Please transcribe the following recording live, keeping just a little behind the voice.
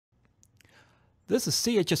This is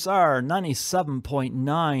CHSR 97.9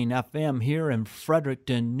 FM here in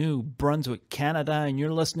Fredericton, New Brunswick, Canada, and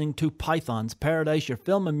you're listening to Python's Paradise, your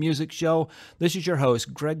film and music show. This is your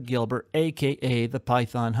host, Greg Gilbert, a.k.a. the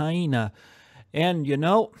Python Hyena. And, you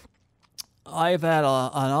know, I've had an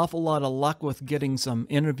awful lot of luck with getting some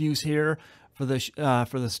interviews here for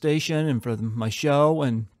the station and for my show,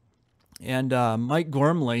 and Mike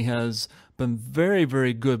Gormley has been very,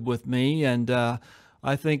 very good with me, and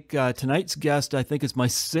I think tonight's guest, I think, is my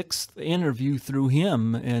sixth interview through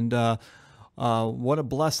him, and what a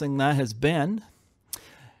blessing that has been.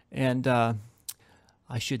 And I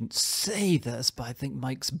shouldn't say this, but I think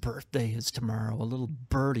Mike's birthday is tomorrow, a little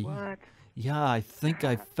birdie. What? Yeah, I think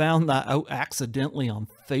I found that out accidentally on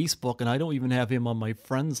Facebook, and I don't even have him on my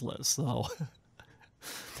friends list, so.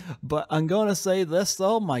 But I'm going to say this,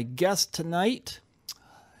 though, my guest tonight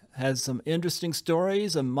has some interesting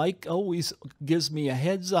stories, and Mike always gives me a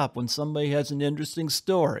heads up when somebody has an interesting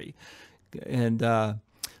story. And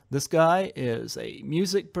this guy is a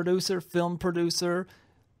music producer, film producer,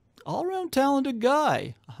 all-around talented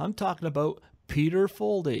guy. I'm talking about Peter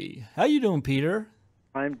Foldy. How you doing, Peter?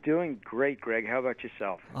 I'm doing great, Greg. How about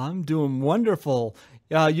yourself? I'm doing wonderful.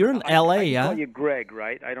 You're in L.A., I huh? call you Greg,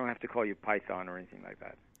 right? I don't have to call you Python or anything like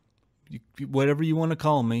that. Whatever you want to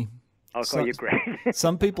call me. I'll call you Greg.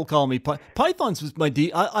 Some people call me Pythons was my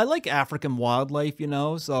I like African wildlife, you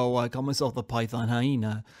know, so I call myself the Python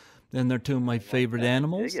Hyena. And they're two of my favorite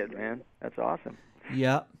animals. Dig it, man. That's awesome.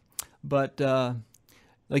 Yeah. But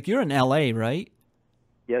like you're in LA, right?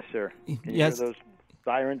 Yes, sir. Can you Yes. hear those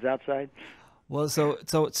sirens outside? Well, so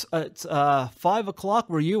it's 5 o'clock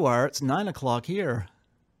where you are. It's 9 o'clock here.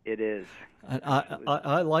 It is.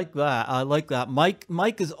 I like that. I like that.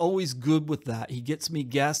 Mike is always good with that. He gets me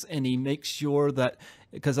guests, and he makes sure that,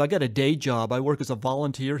 because I got a day job. I work as a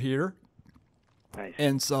volunteer here. Nice.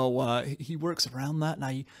 And so he works around that, and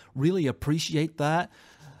I really appreciate that.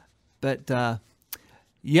 But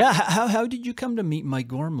yeah, how did you come to meet Mike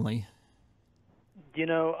Gormley? You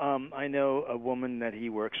know, I know a woman that he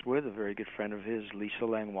works with, a very good friend of his, Lisa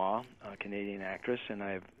Langlois, a Canadian actress, and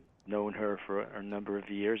I've known her for a number of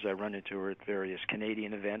years. I run into her at various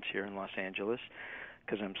Canadian events here in Los Angeles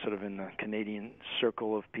because I'm sort of in the Canadian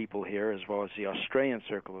circle of people here as well as the Australian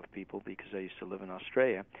circle of people because I used to live in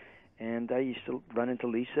Australia. And I used to run into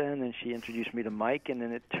Lisa, and then she introduced me to Mike, and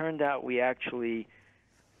then it turned out we actually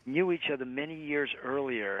knew each other many years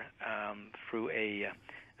earlier through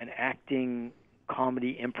an acting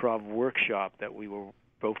comedy improv workshop that we were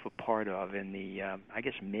both a part of in the, I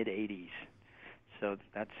guess, mid-'80s. So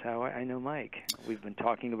that's how I know Mike. We've been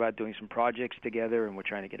talking about doing some projects together, and we're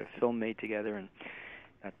trying to get a film made together, and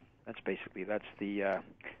that's the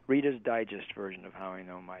Reader's Digest version of how I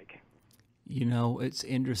know Mike. You know, it's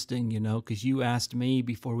interesting, you know, because you asked me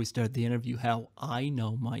before we started the interview how I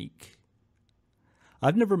know Mike.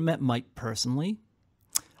 I've never met Mike personally.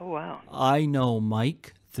 Oh, wow. I know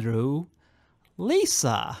Mike through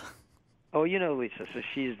Lisa. Oh, you know Lisa, so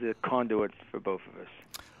she's the conduit for both of us.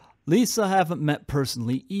 Lisa I haven't met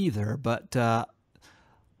personally either, but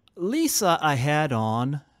Lisa I had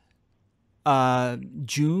on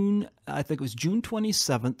June, I think it was June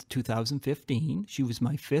 27th, 2015. She was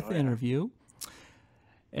my fifth interview.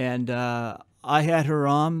 And I had her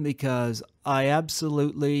on because I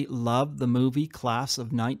absolutely loved the movie Class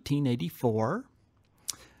of 1984.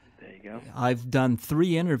 There you go. I've done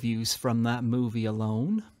 3 interviews from that movie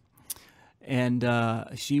alone. And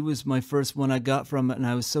she was my first one I got from it, and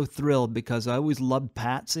I was so thrilled because I always loved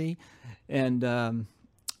Patsy, and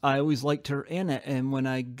I always liked her in it. And when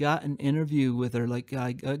I got an interview with her, like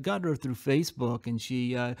I got her through Facebook, and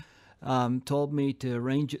she told me to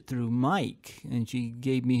arrange it through Mike, and she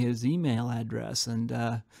gave me his email address, and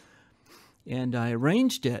I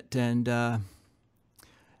arranged it, and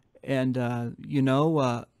you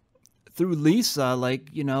know. Through Lisa, like,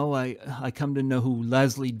 you know, I come to know who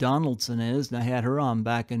Leslie Donaldson is, and I had her on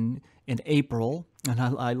back in April, and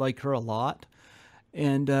I like her a lot.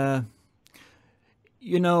 And,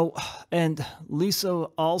 you know, and Lisa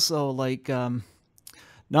also, like, not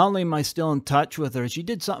only am I still in touch with her, she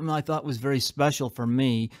did something I thought was very special for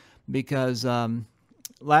me because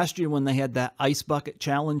last year when they had that ice bucket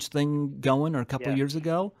challenge thing going, or a couple years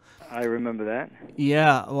ago, I remember that.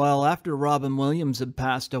 yeah, well, after Robin Williams had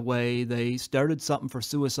passed away, they started something for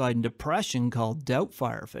suicide and depression called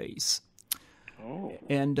Doubtfire Face. Oh.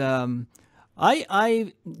 And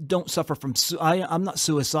I don't suffer from, I'm not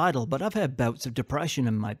suicidal, but I've had bouts of depression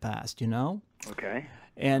in my past, you know? Okay.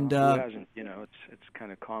 And Who hasn't? You know, it's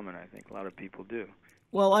kind of common, I think. A lot of people do.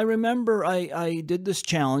 Well, I remember I did this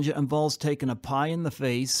challenge. It involves taking a pie in the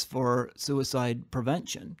face for suicide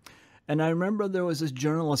prevention. And I remember there was this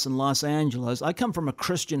journalist in Los Angeles. I come from a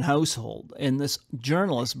Christian household, and this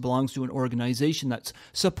journalist belongs to an organization that's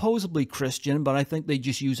supposedly Christian, but I think they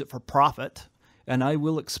just use it for profit. And I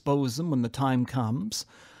will expose them when the time comes.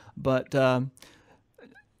 But I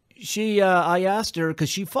asked her, because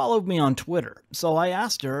she followed me on Twitter. So I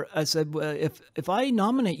asked her, I said, well, if I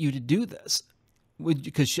nominate you to do this,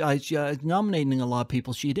 because she was nominating a lot of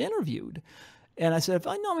people she'd interviewed. And I said, if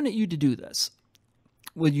I nominate you to do this,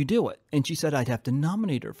 will you do it? And she said, I'd have to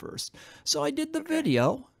nominate her first. So I did the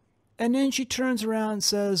video, and then she turns around and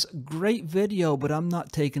says, great video, but I'm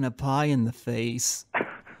not taking a pie in the face.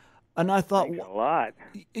 And I thought, thanks a lot.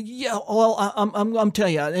 Yeah, well, I'm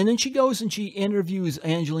telling you. And then she goes and she interviews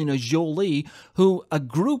Angelina Jolie, who a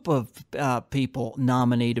group of people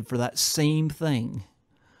nominated for that same thing.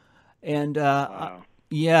 And Wow.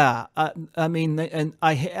 yeah, I mean, and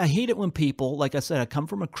I hate it when people, like I said, I come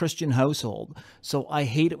from a Christian household, so I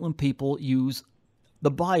hate it when people use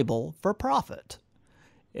the Bible for profit.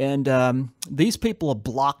 And these people have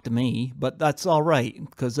blocked me, but that's all right,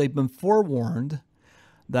 because they've been forewarned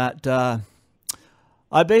that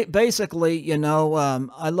basically, you know,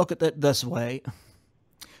 I look at it this way.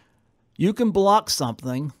 You can block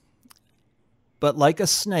something, but like a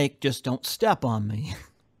snake, just don't step on me.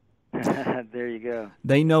 There you go.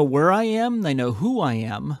 They know where I am, they know who I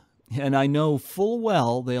am, and I know full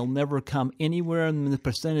well they'll never come anywhere in the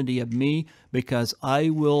vicinity of me, because I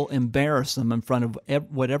will embarrass them in front of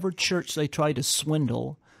whatever church they try to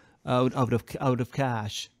swindle out of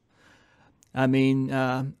cash. I mean,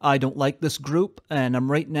 I don't like this group, and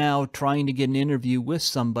I'm right now trying to get an interview with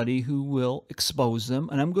somebody who will expose them,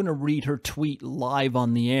 and I'm going to read her tweet live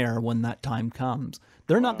on the air when that time comes.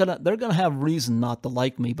 They're gonna have reason not to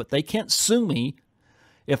like me, but they can't sue me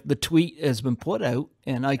if the tweet has been put out,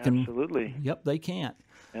 and I can. Absolutely. Yep, they can't.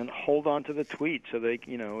 And hold on to the tweet so they,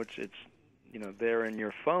 you know, it's you know, there in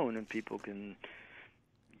your phone, and people can,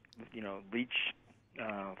 you know, reach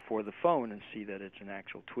for the phone and see that it's an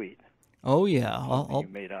actual tweet. Oh yeah, I'll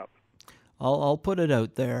made up. I'll put it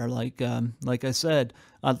out there, like I said,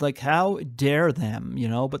 like how dare them, you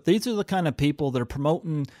know? But these are the kind of people that are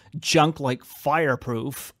promoting junk like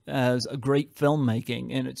Fireproof as a great filmmaking,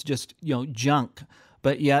 and it's just, you know, junk.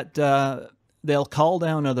 But yet they'll call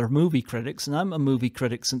down other movie critics, and I'm a movie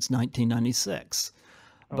critic since 1996.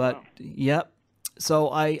 Oh, but wow. yep, so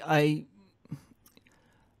I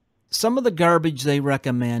some of the garbage they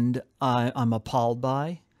recommend, I'm appalled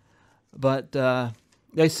by. But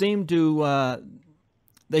they seem to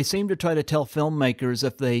try to tell filmmakers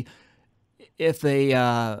if they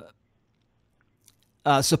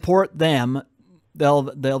support them, they'll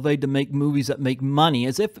to make movies that make money,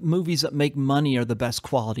 as if movies that make money are the best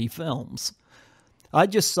quality films. I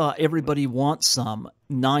just saw Everybody Wants Some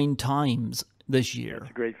 9 times this year.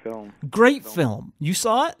 It's a great film. Great film. You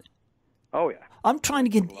saw it? Oh yeah. I'm trying to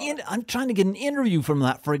get an interview from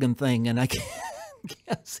that friggin' thing, and I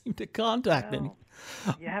can't seem to contact any.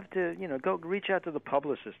 You have to, you know, go reach out to the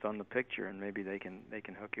publicist on the picture, and maybe they can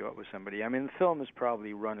hook you up with somebody. I mean, the film has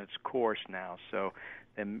probably run its course now, so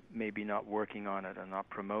they're maybe not working on it or not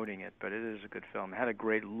promoting it, but it is a good film. It had a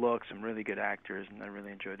great look, some really good actors, and I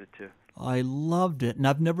really enjoyed it too. I loved it, and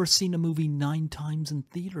I've never seen a movie 9 times in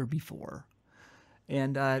theater before.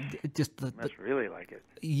 And just must really like it.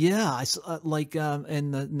 Yeah,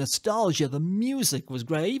 and the nostalgia, the music was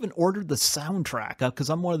great. I even ordered the soundtrack because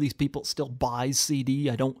I'm one of these people that still buys CD.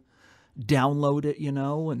 I don't download it, you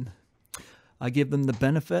know, and I give them the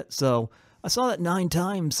benefit. So I saw that 9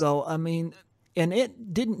 times. So I mean, and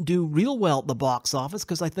it didn't do real well at the box office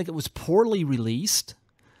because I think it was poorly released.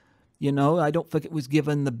 You know, I don't think it was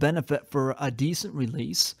given the benefit for a decent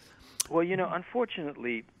release. Well, you know,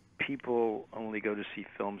 unfortunately, people only go to see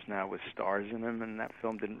films now with stars in them, and that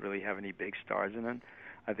film didn't really have any big stars in it.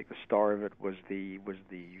 I think the star of it was the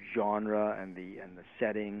genre and the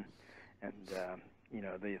setting, and you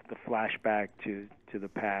know, the flashback to the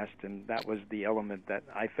past, and that was the element that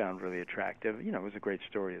I found really attractive. You know, it was a great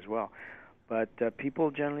story as well. But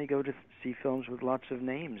people generally go to see films with lots of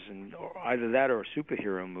names, and or either that or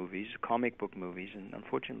superhero movies, comic book movies, and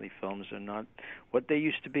unfortunately films are not what they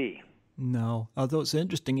used to be. No, although it's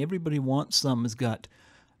interesting, Everybody Wants Some has got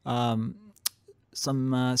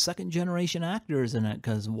some second-generation actors in it,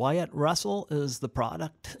 because Wyatt Russell is the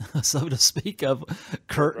product, so to speak, of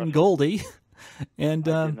Kurt and Goldie. And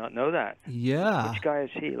I did not know that. Yeah. Which guy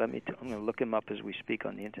is he? I'm going to look him up as we speak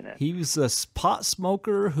on the internet. He was a pot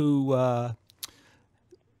smoker who,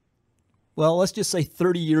 well, let's just say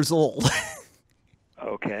 30 years old.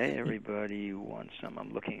 Okay, Everybody Wants Some.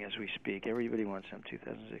 I'm looking as we speak. Everybody Wants Some,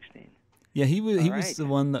 2016. Yeah, he was Right. the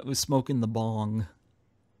one that was smoking the bong.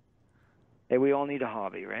 Hey, we all need a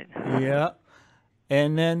hobby, right? Yeah.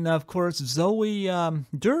 And then, of course, Zoe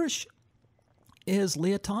Durish is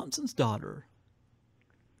Leah Thompson's daughter.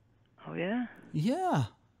 Oh, yeah? Yeah.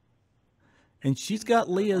 And she's got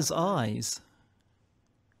Leah's eyes.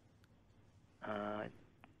 I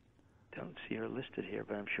don't see her listed here,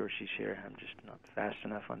 but I'm sure she's here. I'm just not fast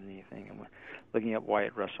enough on anything. I'm looking at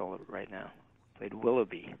Wyatt Russell right now. Played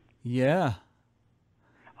Willoughby. Yeah.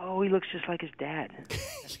 Oh, he looks just like his dad.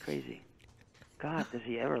 That's crazy. God, does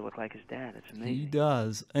he ever look like his dad? It's amazing. He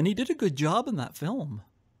does. And he did a good job in that film.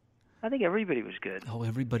 I think everybody was good. Oh,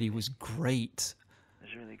 everybody was great. It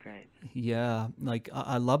was really great. Yeah, like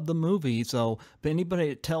I love the movie. So, but anybody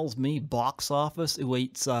that tells me box office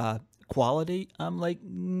equates quality, I'm like,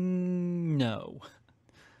 no.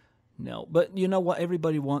 But you know what?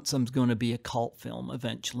 Everybody wants something's going to be a cult film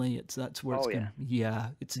eventually. That's where it's going. Yeah,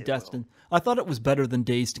 it's destined. I thought it was better than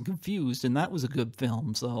Dazed and Confused, and that was a good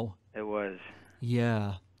film. So it was.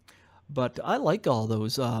 Yeah, but I like all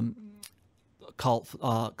those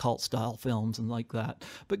cult style films and like that.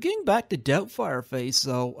 But getting back to Doubtfire Face,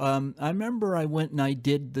 so I remember I went and I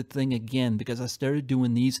did the thing again because I started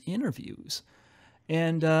doing these interviews,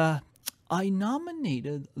 and I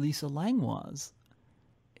nominated Lisa Langlois,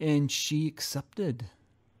 and she accepted.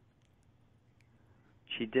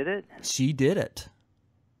 She did it? She did it.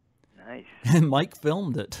 Nice. And Mike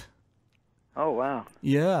filmed it. Oh, wow.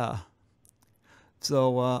 Yeah.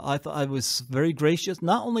 So I thought I was very gracious.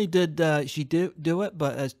 Not only did she do it,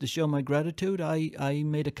 but as to show my gratitude, I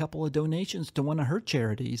made a couple of donations to one of her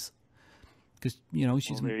charities. Because, you know,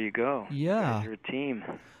 she's... Well, there you go. Yeah. You're a team.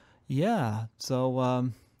 Yeah.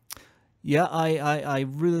 So, yeah, I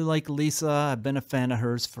really like Lisa. I've been a fan of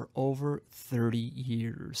hers for over 30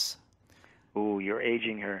 years. Ooh, you're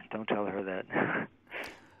aging her. Don't tell her that.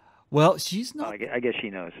 Well, she's not... I guess she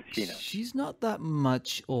knows. She knows. She's not that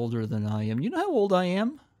much older than I am. You know how old I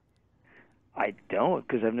am? I don't,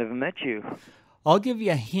 because I've never met you. I'll give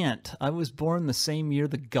you a hint. I was born the same year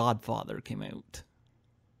The Godfather came out.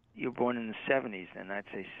 You were born in the 70s, and I'd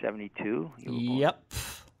say 72? Yep.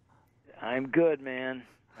 I'm good, man.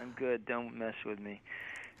 I'm good. Don't mess with me.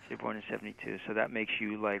 So you're born in 72, so that makes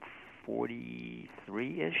you like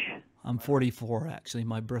 43-ish? I'm 44, actually.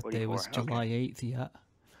 My birthday 44, was July okay. 8th, yeah.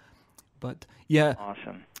 But, yeah.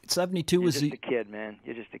 Awesome. 72 was... You're just a kid, man.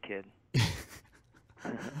 You're just a kid.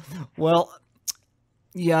 Well,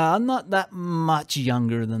 yeah, I'm not that much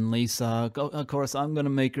younger than Lisa. Of course, I'm going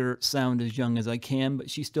to make her sound as young as I can,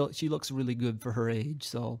 but she looks really good for her age,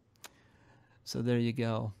 so there you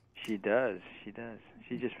go. She does. She does.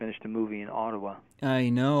 She just finished a movie in Ottawa. I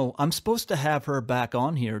know. I'm supposed to have her back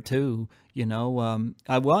on here, too. You know,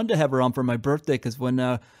 I wanted to have her on for my birthday because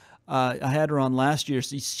when... I had her on last year.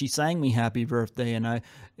 She sang me "Happy Birthday," and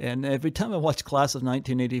every time I watch Class of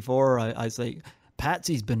 1984, I say,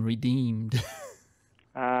 "Patsy's been redeemed."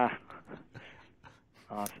 Awesome.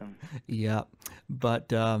 Yeah,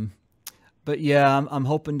 but yeah, I'm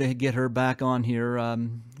hoping to get her back on here.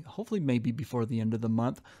 Hopefully, maybe before the end of the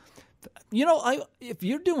month. You know, if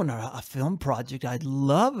you're doing a film project, I'd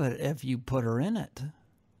love it if you put her in it.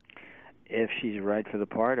 If she's right for the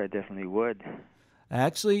part, I definitely would.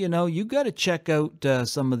 Actually, you know, you got to check out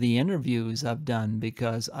some of the interviews I've done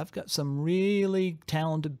because I've got some really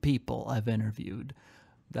talented people I've interviewed.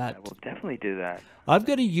 I will definitely do that. I've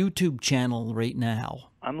got a YouTube channel right now.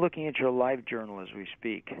 I'm looking at your live journal as we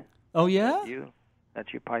speak. Oh, yeah?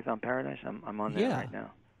 That's your Python Paradise? I'm on there right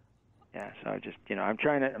now. Yeah, so I just, you know, I'm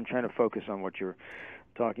trying to focus on what you're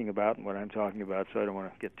talking about and what I'm talking about, so I don't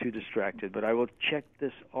want to get too distracted. But I will check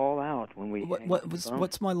this all out when we.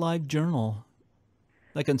 What's my live journal?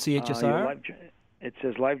 Like on CHSR? It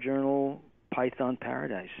says Live Journal Python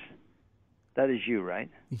Paradise. That is you,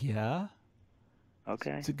 right? Yeah.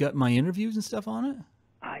 Okay. Has it got my interviews and stuff on it?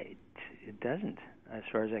 It doesn't, as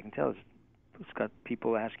far as I can tell. It's got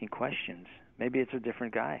people asking questions. Maybe it's a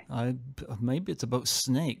different guy. Maybe it's about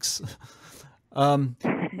snakes. No,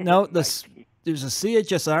 there's a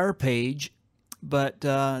CHSR page, but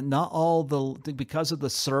not all because of the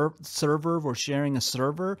server, we're sharing a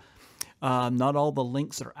server. Not all the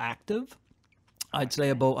links are active. I'd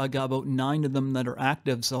say I got about 9 of them that are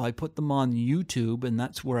active, so I put them on YouTube, and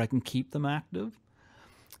that's where I can keep them active.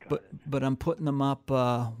 But I'm putting them up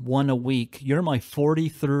one a week. You're my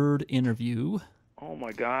 43rd interview. Oh,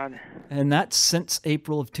 my God. And that's since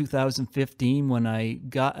April of 2015 when I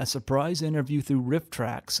got a surprise interview through Riff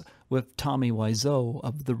Tracks with Tommy Wiseau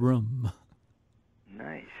of The Room.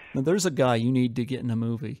 Nice. Now, there's a guy you need to get in a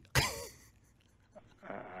movie.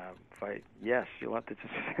 Yes, you'll have to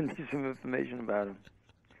just send me some information about him.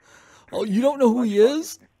 Oh, you don't know who he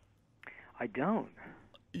is? I don't.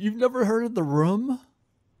 You've never heard of The Room?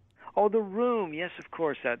 Oh, The Room. Yes, of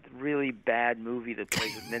course. That really bad movie that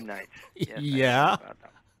plays at midnight. Yes, Yeah. I know about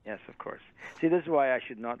that. Yes, of course. See, this is why I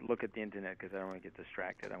should not look at the internet, because I don't want to get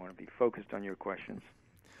distracted. I want to be focused on your questions.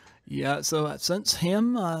 Yeah, so since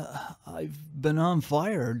him, I've been on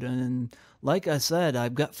fire. And like I said,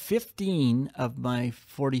 I've got 15 of my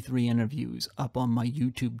 43 interviews up on my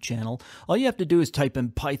YouTube channel. All you have to do is type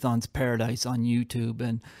in Python's Paradise on YouTube,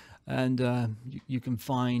 and you can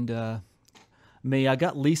find me. I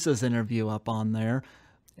got Lisa's interview up on there,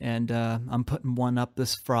 and I'm putting one up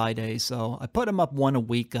this Friday. So I put them up one a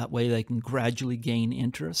week. That way they can gradually gain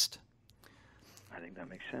interest. I think that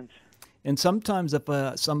makes sense. And sometimes if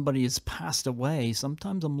somebody has passed away,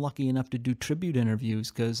 sometimes I'm lucky enough to do tribute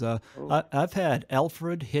interviews, because I've had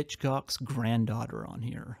Alfred Hitchcock's granddaughter on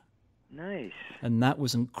here. Nice. And that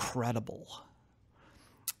was incredible.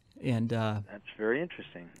 And that's very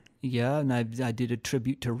interesting. Yeah, and I did a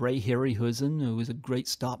tribute to Ray Harryhausen, who was a great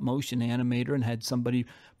stop-motion animator, and had somebody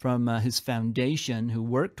from his foundation who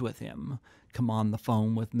worked with him come on the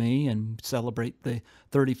phone with me and celebrate the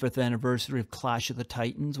 35th anniversary of Clash of the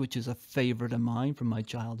Titans, which is a favorite of mine from my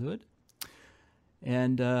childhood.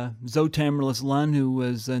 And Zoe Tamerlis-Lunn, who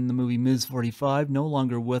was in the movie Ms. 45, no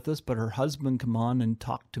longer with us, but her husband come on and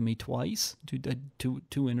talked to me twice,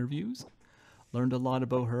 two interviews. Learned a lot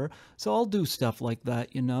about her. So I'll do stuff like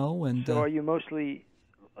that, you know. And so are you mostly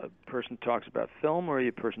a person who talks about film, or are you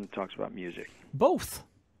a person who talks about music? Both.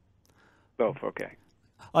 Both, okay.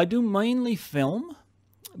 I do mainly film,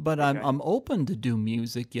 but okay. I'm open to do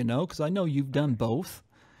music, you know, because I know you've done both.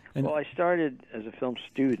 And well, I started as a film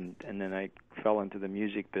student, and then I fell into the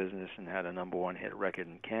music business and had a #1 hit record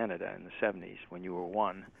in Canada in the 70s, When You Were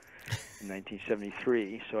One, in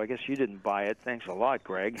 1973. So I guess you didn't buy it. Thanks a lot,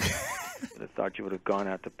 Greg. I thought you would have gone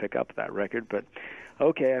out to pick up that record, but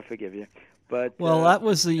okay, I forgive you. But well, that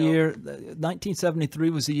was the year, 1973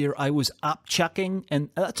 was the year I was upchucking, and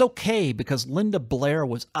that's okay because Linda Blair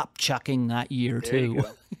was upchucking that year there too.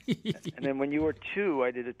 You go. And then when you were 2,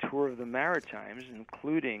 I did a tour of the Maritimes,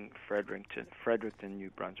 including Fredericton, New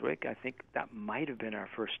Brunswick. I think that might have been our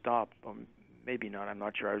first stop, or maybe not. I'm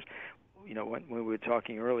not sure. I was, you know, when we were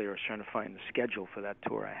talking earlier, I was trying to find the schedule for that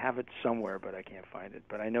tour. I have it somewhere, but I can't find it.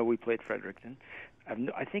 But I know we played Fredericton.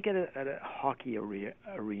 I think at a hockey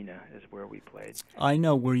arena is where we played. I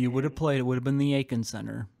know where you would have played. It would have been the Aiken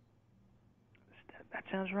Center. That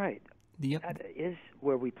sounds right. Yep. That is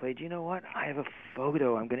where we played. You know what? I have a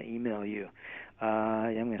photo. I'm going to email you.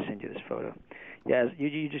 I'm going to send you this photo. Yeah,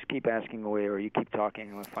 you just keep asking away, or you keep talking.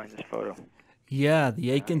 I'm going to find this photo. Yeah,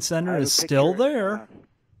 the Aiken Center is still there.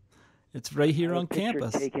 It's right here on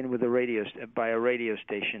campus. Taken with by a radio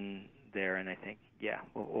station there, and I think, yeah,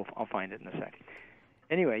 I'll find it in a sec.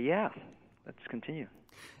 Anyway, yeah, let's continue.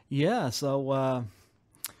 Yeah, so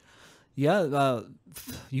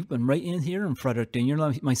you've been right in here in Fredericton.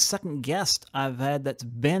 You're my second guest I've had that's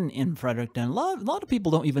been in Fredericton. A lot of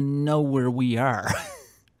people don't even know where we are.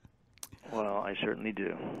 Well, I certainly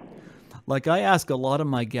do. Like, I ask a lot of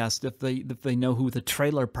my guests if they know who the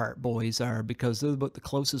Trailer Park Boys are, because they're about the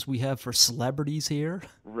closest we have for celebrities here.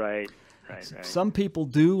 Right. Some people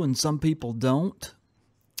do and some people don't.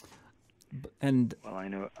 And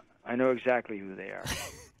well, I know exactly who they are.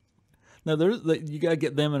 Now, you got to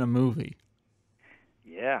get them in a movie.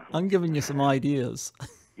 Yeah. I'm giving you some ideas.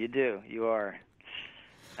 You do. You are.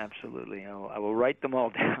 Absolutely. I will write them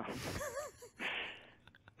all down.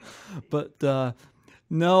 But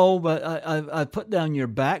no, but I put down your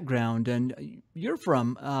background, and you're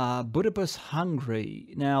from Budapest,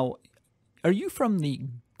 Hungary. Now, are you from the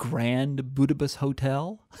Grand Budapest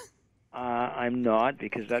Hotel? I'm not,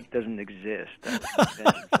 because that doesn't exist. That was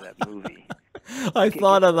invented for that movie. I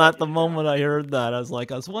thought of that the moment I heard that. I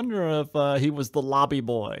was wondering if he was the lobby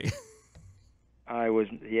boy.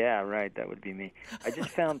 Yeah, right, that would be me. I just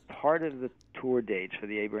found part of the tour dates for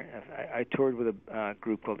the I toured with a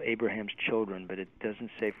group called Abraham's Children, but it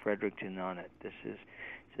doesn't say Fredericton on it. It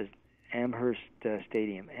says Amherst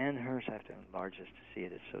Stadium. Amherst, I have to enlarge this to see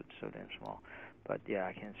it. It's so damn small. But yeah,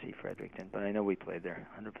 I can't see Fredericton, but I know we played there,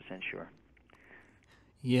 100% sure.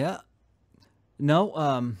 Yeah.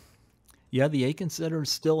 No, yeah, the Aiken Center is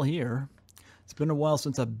still here. It's been a while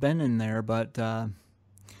since I've been in there, but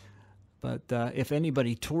if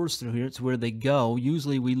anybody tours through here, it's where they go.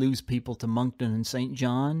 Usually we lose people to Moncton and St.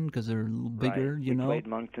 John because they're a little bigger, right. you know. We played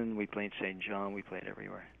Moncton, we played St. John, we played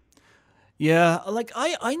everywhere. Yeah, like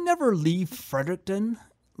I never leave Fredericton.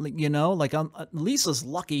 Like, you know, like Lisa's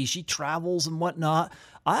lucky, she travels and whatnot.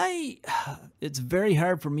 It's very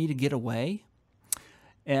hard for me to get away.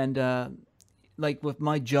 And like with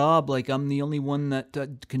my job, like I'm the only one that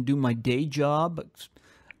can do my day job.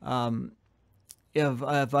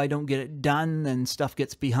 if I don't get it done, then stuff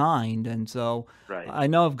gets behind. And so Right. I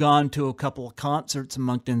know I've gone to a couple of concerts in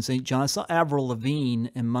Moncton, St. John. I saw Avril Lavigne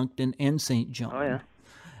in Moncton and St. John. Oh, yeah.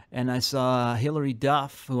 And I saw Hilary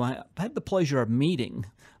Duff, who I had the pleasure of meeting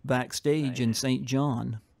backstage in St.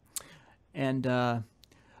 John. And I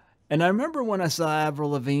remember when I saw Avril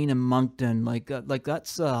Lavigne in Moncton, like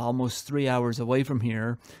that's almost 3 hours away from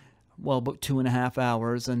here. Well, about 2.5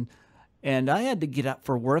 hours. And I had to get up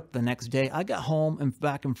for work the next day. I got home and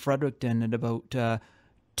back in Fredericton at about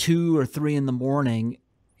 2 or 3 in the morning.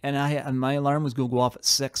 And my alarm was going to go off at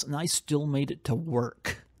 6, and I still made it to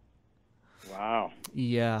work. Wow.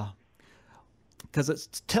 Yeah. Because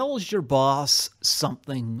it tells your boss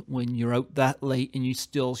something when you're out that late and you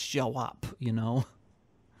still show up, you know?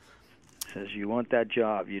 Says you want that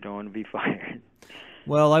job. You don't want to be fired.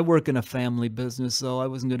 Well, I work in a family business, so I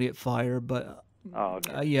wasn't going to get fired. But, Oh,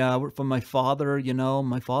 okay. yeah, I work for my father, you know.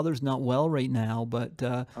 My father's not well right now, but...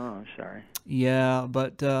 Oh, I'm sorry. Yeah,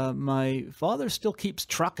 but my father still keeps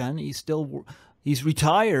trucking. He's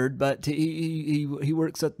retired, but he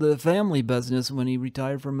works at the family business. When he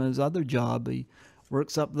retired from his other job, he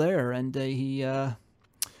works up there, and the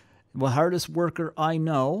hardest worker I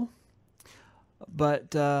know.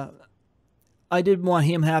 But I didn't want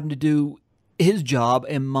him having to do his job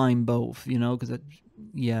and mine both, you know, because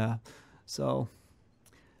so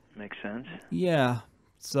Makes sense. yeah.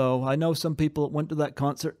 So I know some people that went to that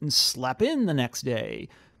concert and slept in the next day.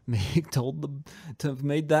 Told them to have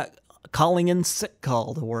made that calling in sick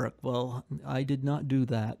call to work. Well, I did not do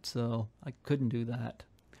that, so I couldn't do that.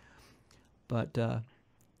 But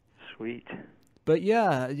Sweet. But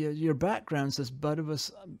yeah, your background says Bud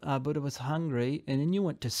was hungry, and then you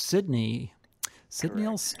went to Sydney, Correct.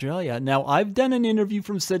 Australia. Now I've done an interview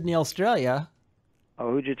from Sydney, Australia.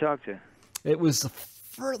 Oh, who'd you talk to? It was the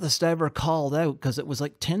furthest I ever called out because it was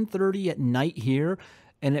like 10:30 at night here,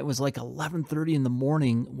 and it was like 11:30 in the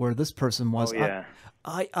morning where this person was. Oh, yeah.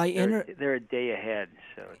 They're a day ahead,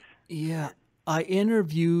 so it's... Yeah, I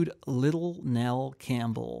interviewed Little Nell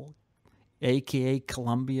Campbell, a.k.a.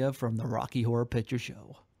 Columbia from the Rocky Horror Picture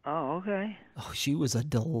Show. Oh, okay. Oh, she was a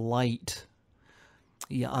delight.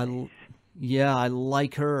 Yeah, Nice. I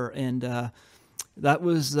like her, and that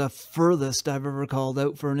was the furthest I've ever called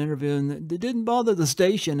out for an interview, and it didn't bother the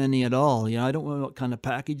station any at all. You know, I don't know what kind of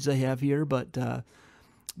package they have here, but they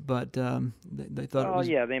thought it was...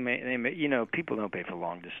 Oh, yeah, they may. You know, people don't pay for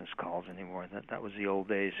long distance calls anymore. That was the old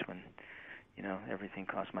days when, you know, everything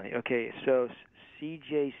cost money. Okay, so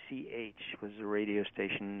CJCH was the radio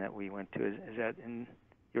station that we went to. Is that in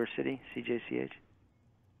your city, CJCH?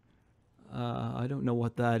 I don't know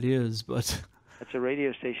what that is, but... It's a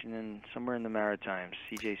radio station somewhere in the Maritimes,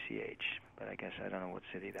 CJCH. But I guess I don't know what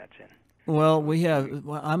city that's in. Well,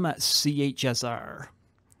 I'm at CHSR.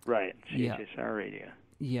 Right, Yeah. CHSR radio.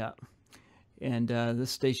 Yeah. And this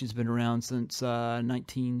station's been around since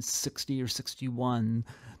 1960 or 61.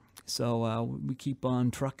 So we keep on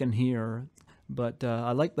trucking here. But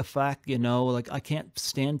I like the fact, you know, like I can't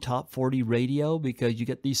stand top 40 radio because you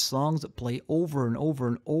get these songs that play over and over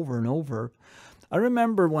and over and over. I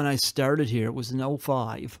remember when I started here, it was in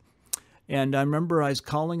 2005. And I remember I was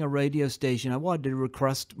calling a radio station. I wanted to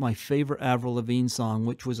request my favorite Avril Lavigne song,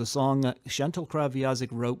 which was a song that Chantal Kraviazik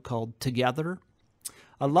wrote called Together.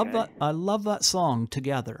 I love that song,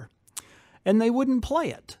 Together. And they wouldn't play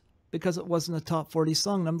it because it wasn't a top 40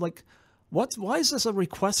 song. And I'm like, why is this a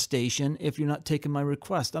request station if you're not taking my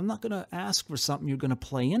request? I'm not going to ask for something you're going to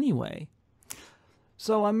play anyway.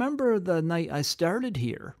 So I remember the night I started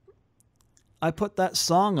here, I put that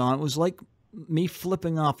song on. It was like me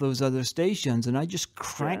flipping off those other stations, and I just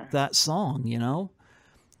cranked that song, you know?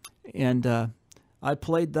 And I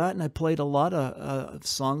played that, and I played a lot of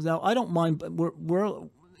songs. Now, I don't mind, but we're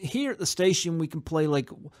here at the station, we can play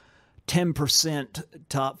like 10%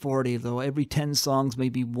 top 40, though every 10 songs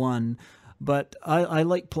maybe one. But I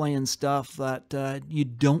like playing stuff that you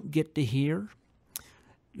don't get to hear.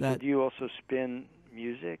 So do you also spin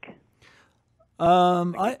music?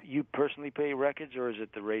 You personally play records, or is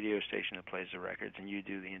it the radio station that plays the records and you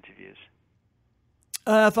do the interviews?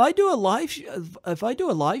 If I do a live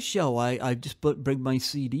show, I just bring my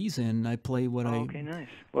CDs in. And I play what I. Okay, nice.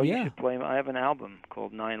 Well, you should play. I have an album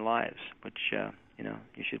called 9 Lives, which you know,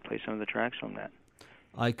 you should play some of the tracks from that.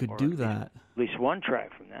 I could do that. At least one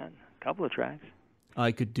track from that. A couple of tracks.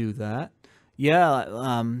 I could do that. Yeah,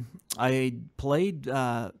 I played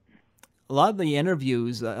a lot of the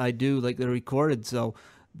interviews I do, like they're recorded, so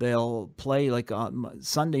they'll play like on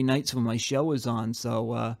Sunday nights when my show is on.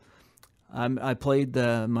 So I played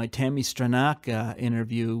my Tammy Stronach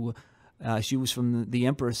interview She was from the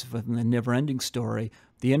Empress from the Never-Ending Story.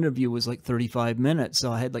 The interview was like 35 minutes,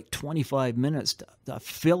 so I had like 25 minutes to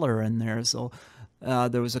fill her in there. So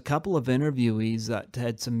there was a couple of interviewees that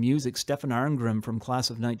had some music. Stefan Arngrim from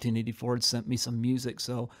Class of 1984 had sent me some music,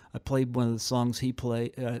 so I played one of the songs he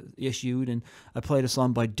issued, and I played a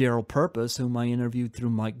song by Daryl Purpose, whom I interviewed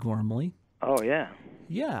through Mike Gormley. Oh, yeah.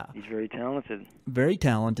 Yeah. He's very talented. Very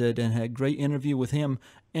talented, and had a great interview with him.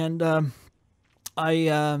 And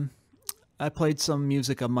I played some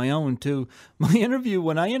music of my own, too.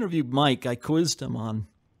 When I interviewed Mike, I quizzed him on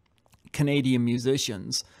Canadian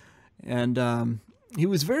musicians. And he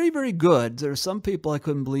was very, very good. There are some people I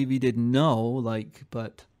couldn't believe he didn't know,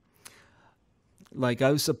 but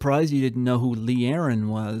I was surprised he didn't know who Lee Aaron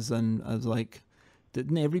was. And I was like,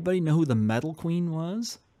 didn't everybody know who the Metal Queen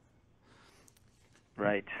was?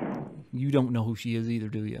 Right. You don't know who she is either,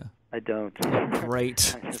 do you? I don't.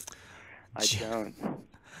 Great. I don't.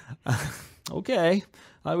 Okay.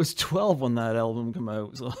 I was 12 when that album came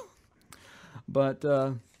out, so. But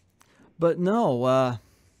no.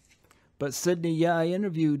 But Sydney, yeah, I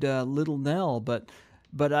interviewed Little Nell, but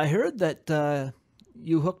I heard that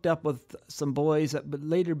you hooked up with some boys that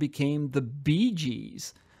later became the Bee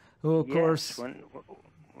Gees, who of course.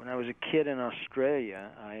 When I was a kid in Australia,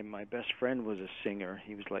 my best friend was a singer.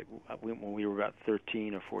 He was like when we were about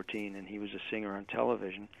 13 or 14, and he was a singer on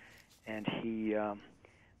television, and he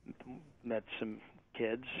met some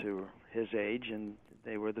kids who were his age, and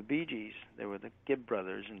they were the Bee Gees. They were the Gibb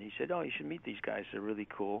brothers, and he said, "Oh, you should meet these guys. They're really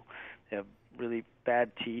cool. They have really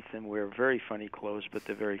bad teeth and wear very funny clothes, but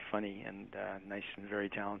they're very funny and nice and very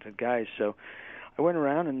talented guys." So I went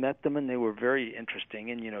around and met them, and they were very interesting.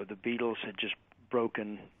 And the Beatles had just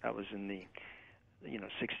broken. That was in the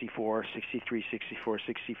 64, 63, 64,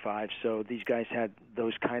 65. So these guys had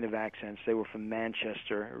those kind of accents. They were from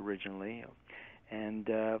Manchester originally, and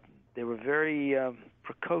they were very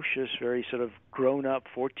precocious, very sort of grown-up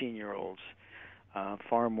 14-year-olds,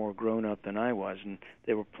 far more grown-up than I was. And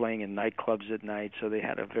they were playing in nightclubs at night, so they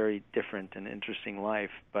had a very different and interesting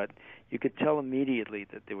life. But you could tell immediately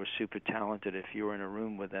that they were super talented. If you were in a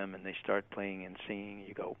room with them and they start playing and singing,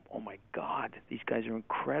 you go, "Oh my God, these guys are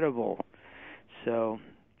incredible." So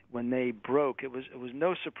when they broke, it was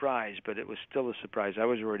no surprise, but it was still a surprise. I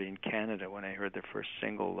was already in Canada when I heard their first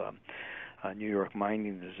single, New York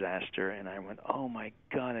Mining Disaster, and I went, "Oh my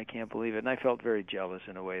God, I can't believe it." And I felt very jealous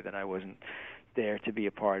in a way that I wasn't there to be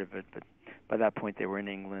a part of it. But by that point, they were in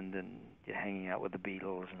England and hanging out with the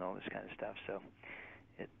Beatles and all this kind of stuff. So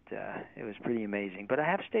it was pretty amazing. But I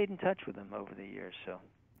have stayed in touch with them over the years. So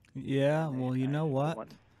yeah, well, you know what?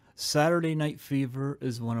 Saturday Night Fever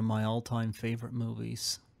is one of my all-time favorite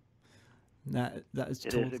movies. It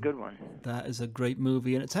is a good one. That is a great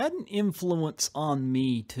movie, and it's had an influence on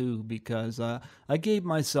me too, because I gave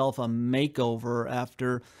myself a makeover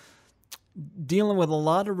after dealing with a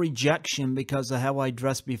lot of rejection because of how I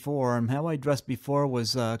dressed before, and how I dressed before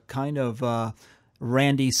was kind of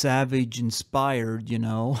Randy Savage inspired,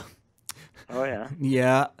 Oh yeah.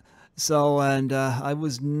 Yeah. So, and I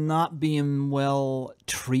was not being well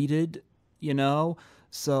treated,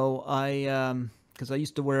 So because I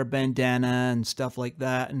used to wear a bandana and stuff like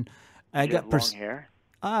that, and I got long hair.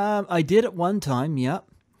 I did at one time, yep.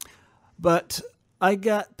 But I'd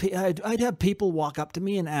have people walk up to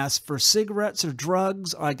me and ask for cigarettes or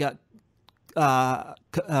drugs. I got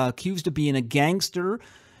accused of being a gangster,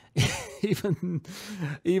 even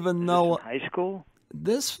though in high school.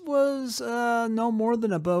 This was no more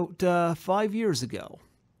than about 5 years ago.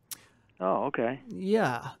 Oh, okay.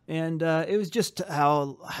 Yeah, and it was just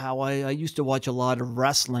how I used to watch a lot of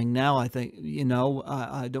wrestling. Now I think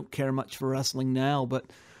I don't care much for wrestling now, but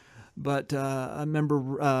I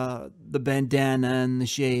remember the bandana and the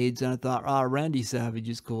shades, and I thought, Randy Savage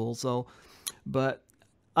is cool. So, but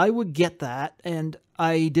I would get that, and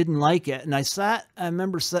I didn't like it. And I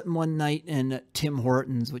remember sitting one night in Tim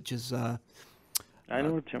Hortons, which is I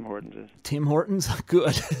know what Tim Hortons is. Tim Hortons?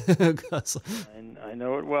 Good. I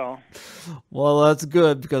know it well. Well, that's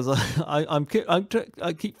good, because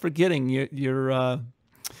I keep forgetting you've I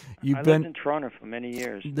lived in Toronto for many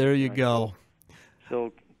years. There you go.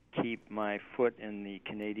 Still keep my foot in the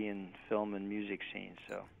Canadian film and music scene,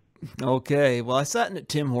 so. Okay, well, I sat in at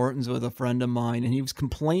Tim Hortons with a friend of mine, and he was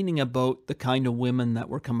complaining about the kind of women that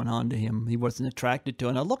were coming on to him. He wasn't attracted to,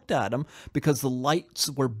 and I looked at him because the lights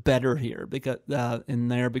were better here because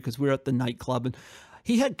we were at the nightclub, and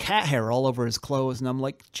he had cat hair all over his clothes, and I'm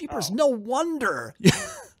like, jeepers, no wonder.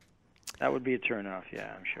 That would be a turnoff,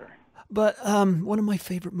 yeah, I'm sure. But one of my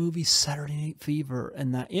favorite movies, Saturday Night Fever,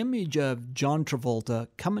 and that image of John Travolta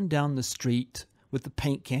coming down the street with the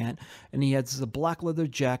paint can, and he has the black leather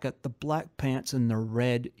jacket, the black pants, and the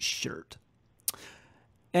red shirt.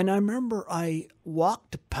 And I remember I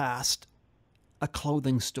walked past a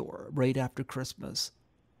clothing store right after Christmas,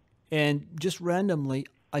 and just randomly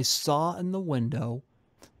I saw in the window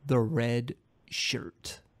the red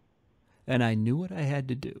shirt, and I knew what I had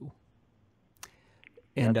to do.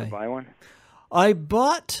 And you have to buy one? I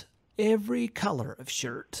bought every color of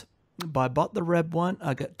shirt. I bought the red one.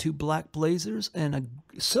 I got 2 black blazers and a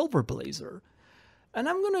silver blazer. And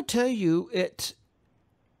I'm going to tell you, it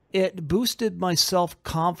boosted my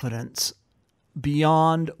self-confidence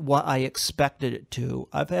beyond what I expected it to.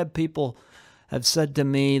 I've had people have said to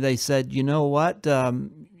me, they said, you know what,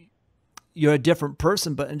 you're a different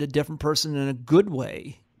person, but a different person in a good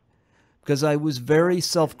way. Because I was very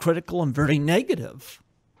self-critical and very negative.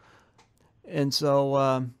 And so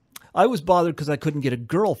I was bothered because I couldn't get a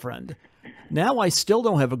girlfriend. Now I still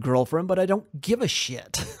don't have a girlfriend, but I don't give a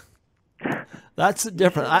shit. That's the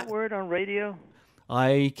difference. Is that a word on radio?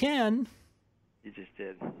 I can. You just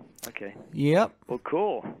did. Okay. Yep. Well,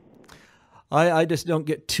 cool. I just don't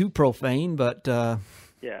get too profane, but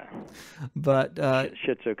yeah. But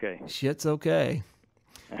shit's okay. Shit's okay.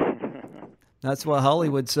 That's what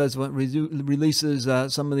Hollywood says when it releases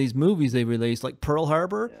some of these movies they release, like Pearl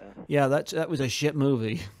Harbor. Yeah, that was a shit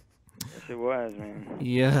movie. Yes, it was, man.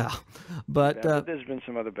 Yeah, but there's been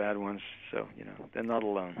some other bad ones, so they're not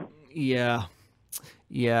alone. Yeah,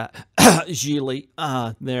 Gilly,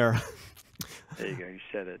 there. There you go. You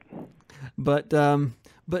said it.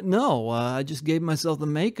 But no, I just gave myself the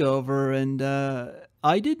makeover, and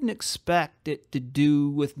I didn't expect it to do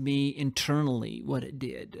with me internally what it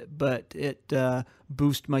did, but it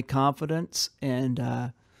boosted my confidence, and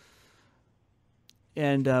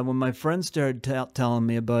when my friends started telling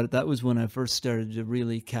me about it, that was when I first started to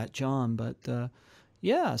really catch on. But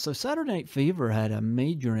yeah, so Saturday Night Fever had a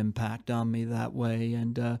major impact on me that way,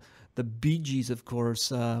 and the Bee Gees, of course,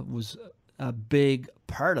 was a big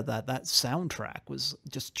part of that. That soundtrack was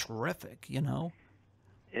just terrific,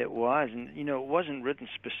 It was, and it wasn't written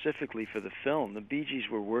specifically for the film. The Bee Gees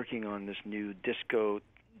were working on this new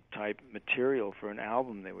disco-type material for an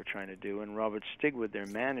album they were trying to do, and Robert Stigwood, their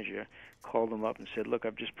manager, called them up and said, "Look,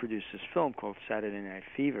 I've just produced this film called Saturday Night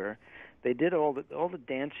Fever." They did all the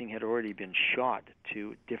dancing had already been shot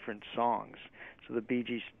to different songs, so the Bee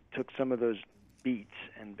Gees took some of those beats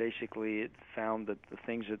and basically it found that the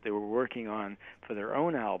things that they were working on for their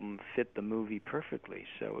own album fit the movie perfectly.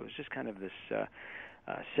 So it was just kind of this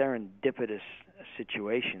serendipitous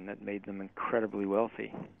situation that made them incredibly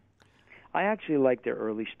wealthy. I actually like their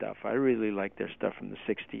early stuff. I really like their stuff from the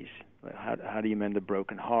 60s. How Do You Mend a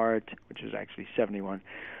Broken Heart, which was actually 71.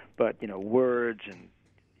 But, Words and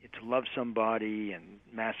To Love Somebody and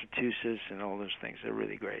Massachusetts and all those things. They're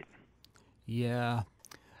really great. Yeah.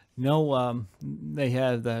 They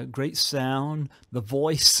have the great sound, the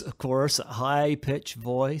voice, of course, a high-pitched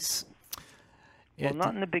voice. Well,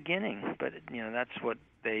 not in the beginning, but that's what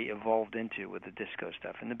they evolved into with the disco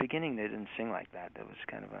stuff. In the beginning, they didn't sing like that. That was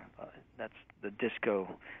kind of that's the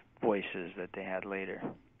disco voices that they had later.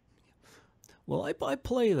 Well, I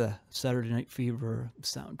play the Saturday Night Fever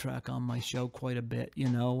soundtrack on my show quite a bit,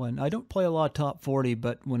 and I don't play a lot of top 40,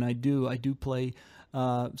 but when I do play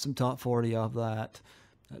some top 40 of that.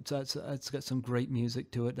 It's got some great music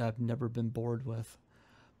to it that I've never been bored with.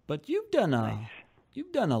 But you've done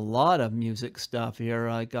a lot of music stuff here.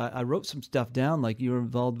 I wrote some stuff down, like you were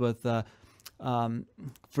involved with.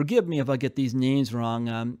 Forgive me if I get these names wrong.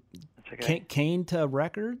 That's okay. Kanata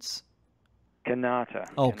Records. Kanata.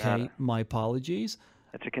 Okay, Kanata. My apologies.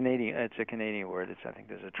 It's a Canadian word. I think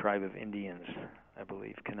there's a tribe of Indians, I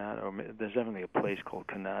believe, Kanata. Or there's definitely a place called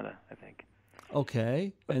Kanata, I think.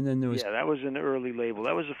 Okay, and then there was... Yeah, that was an early label.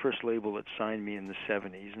 That was the first label that signed me in the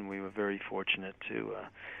 70s, and we were very fortunate to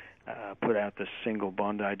put out the single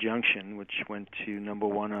Bondi Junction, which went to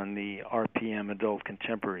 #1 on the RPM Adult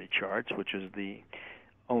Contemporary charts, which was the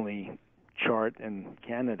only chart in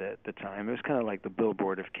Canada at the time. It was kind of like the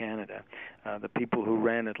Billboard of Canada. The people who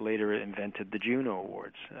ran it later invented the Juno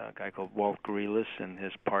Awards, a guy called Walt Grealis and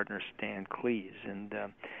his partner Stan Cleese, and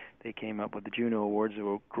they came up with the Juno Awards. They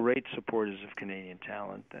were great supporters of Canadian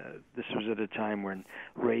talent. This was at a time when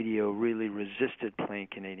radio really resisted playing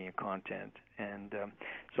Canadian content. And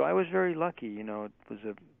so I was very lucky. It was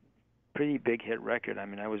a pretty big hit record. I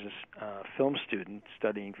mean, I was a film student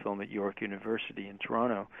studying film at York University in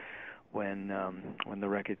Toronto when the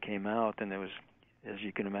record came out. And it was, as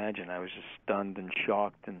you can imagine, I was just stunned and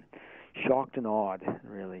shocked and awed,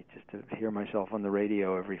 really, just to hear myself on the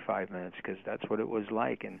radio every 5 minutes, because that's what it was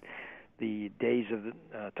like. And the days of the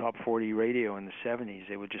top 40 radio in the 70s.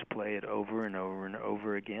 They would just play it over and over and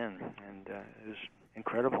over again, and it was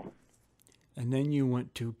incredible. And then you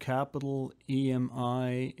went to Capitol,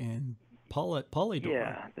 EMI, and Polydor.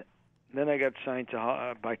 Yeah. Then I got signed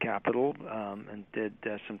to by Capitol and did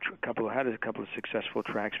had a couple of successful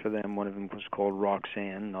tracks for them. One of them was called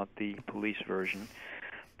Roxanne, not the Police version,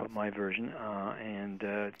 but my version, and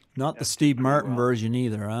not the Steve Martin version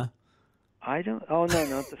either, huh? I don't. Oh no,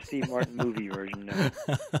 not the Steve Martin movie version. No.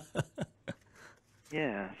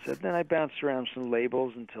 Yeah. So then I bounced around some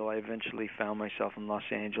labels until I eventually found myself in Los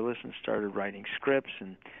Angeles and started writing scripts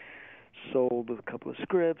and sold a couple of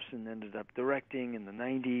scripts and ended up directing in the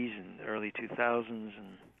 90s and early 2000s,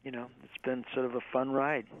 and it's been sort of a fun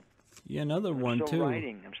ride. Yeah, another one still too.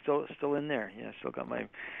 Writing. I'm still in there. Yeah, still got my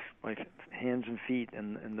hands and feet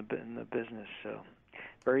in the business. So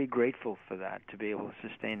very grateful for that, to be able to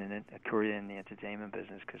sustain a career in the entertainment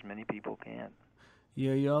business, because many people can't.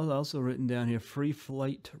 Yeah, you also written down here Free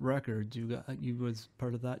Flight Records. You was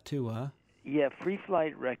part of that too, huh? Yeah, Free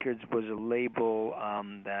Flight Records was a label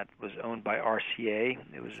that was owned by RCA.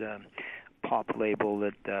 It was a pop label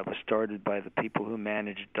that was started by the people who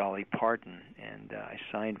managed Dolly Parton, and I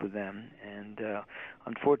signed with them. And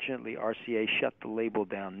unfortunately, RCA shut the label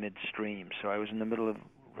down midstream, so I was in the middle of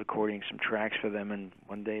recording some tracks for them, and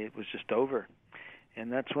one day it was just over.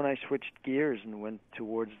 And that's when I switched gears and went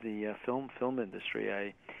towards the film industry.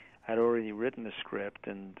 I had already written a script,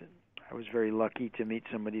 and I was very lucky to meet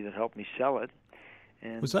somebody that helped me sell it.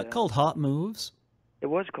 And was that called Hot Moves? It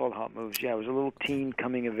was called Hot Moves, yeah. It was a little teen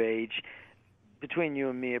coming of age. Between you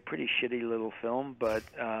and me, a pretty shitty little film, but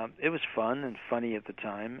it was fun and funny at the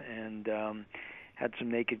time, and had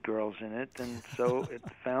some naked girls in it, and so it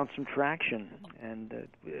found some traction. And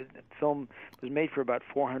the film was made for about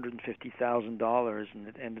 $450,000, and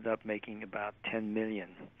it ended up making about $10 million.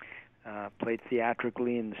 Played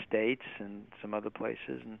theatrically in the States and some other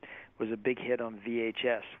places, and was a big hit on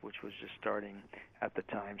VHS, which was just starting at the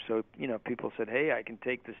time. So, people said, hey, I can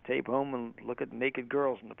take this tape home and look at naked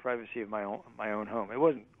girls in the privacy of my own home. It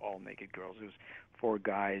wasn't all naked girls. It was 4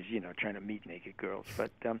 guys, trying to meet naked girls.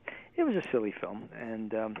 But it was a silly film,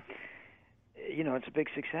 and it's a big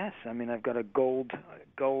success. I mean, I've got a gold,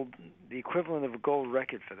 the equivalent of a gold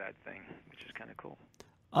record for that thing, which is kind of cool.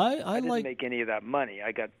 I didn't make any of that money.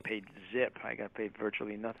 I got paid zip. I got paid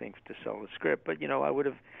virtually nothing to sell the script. But I would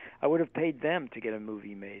have paid them to get a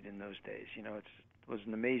movie made in those days. It was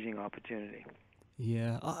an amazing opportunity.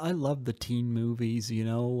 Yeah, I love the teen movies.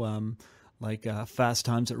 Like Fast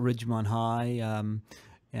Times at Ridgemont High,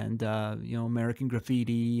 and American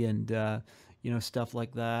Graffiti, and stuff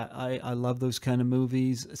like that. I love those kind of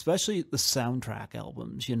movies, especially the soundtrack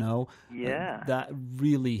albums. Yeah, that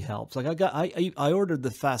really helps. Like I ordered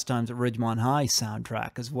the Fast Times at Ridgemont High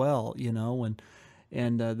soundtrack as well.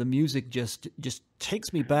 And the music just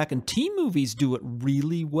takes me back. And teen movies do it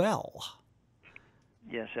really well.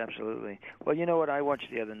 Yes, absolutely. Well, you know what I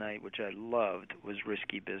watched the other night, which I loved, was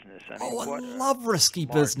Risky Business. I love Risky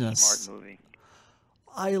Business. Smart movie.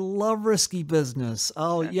 I love Risky Business.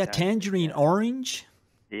 Oh, fantastic. Yeah, Tangerine Orange?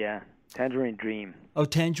 Yeah, Tangerine Dream. Oh,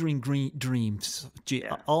 Tangerine Dreams. Gee,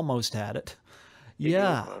 yeah. Almost had it.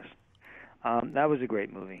 Yeah. That was a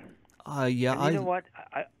great movie. Yeah. And you know what?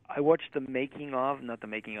 I watched not the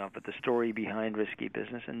making of, but the story behind Risky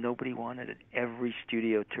Business, and nobody wanted it. Every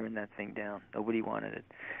studio turned that thing down. Nobody wanted it.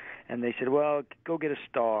 And they said, well, go get a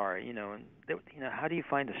star, And how do you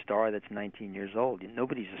find a star that's 19 years old?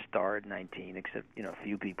 Nobody's a star at 19 except, a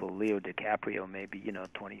few people. Leo DiCaprio maybe,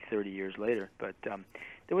 20, 30 years later. But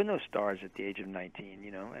there were no stars at the age of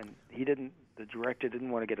 19, and the director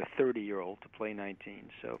didn't want to get a 30-year-old to play 19.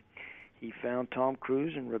 So he found Tom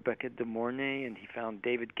Cruise and Rebecca De Mornay, and he found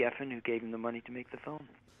David Geffen, who gave him the money to make the film.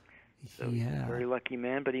 So he's a very lucky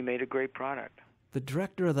man, but he made a great product. The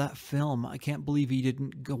director of that film, I can't believe he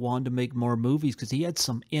didn't go on to make more movies, because he had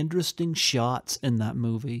some interesting shots in that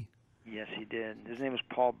movie. Yes, he did. His name was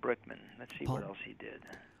Paul Brickman. Let's see what else he did.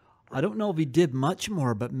 I don't know if he did much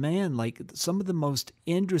more, but man, like some of the most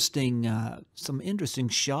interesting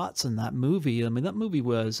shots in that movie. I mean, that movie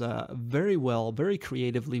was very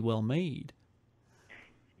creatively well made.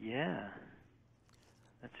 Yeah.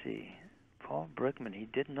 Let's see. Paul Brickman, he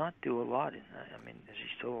did not do a lot. Is he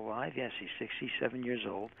still alive? Yes, he's 67 years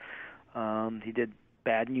old. He did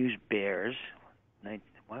Bad News Bears.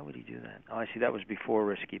 Why would he do that? Oh, I see. That was before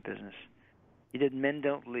Risky Business. He did Men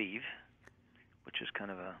Don't Leave, which is kind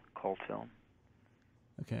of a cult film.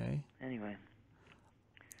 Okay. Anyway.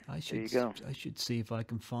 There you go. I should see if I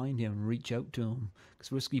can find him and reach out to him,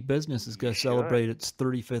 because Risky Business is going to celebrate its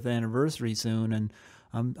 35th anniversary soon, and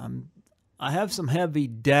I have some heavy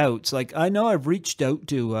doubts. Like, I know I've reached out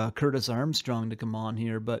to Curtis Armstrong to come on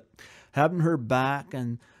here, but haven't heard back.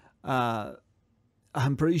 And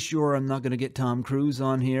I'm pretty sure I'm not going to get Tom Cruise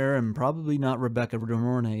on here, and probably not Rebecca De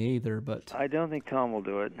Mornay either. But I don't think Tom will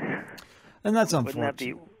do it. And that's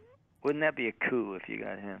unfortunate. Wouldn't that be a coup if you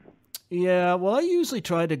got him? Yeah, well, I usually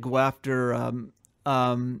try to go after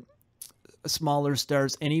smaller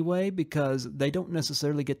stars anyway, because they don't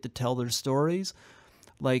necessarily get to tell their stories.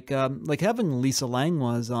 Like having Lisa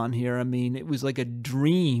Langlois on here, I mean, it was like a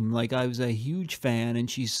dream. Like, I was a huge fan, and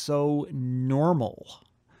she's so normal,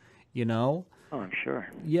 you know? Oh, I'm sure.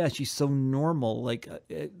 Yeah, she's so normal. Like,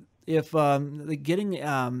 if getting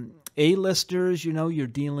A-listers, you know, you're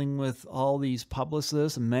dealing with all these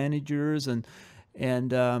publicists and managers, and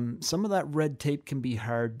some of that red tape can be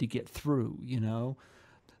hard to get through, you know?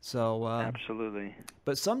 So absolutely.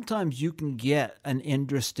 But sometimes you can get an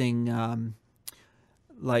interesting,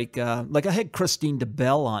 like I had Christine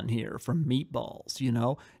DeBelle on here from Meatballs. You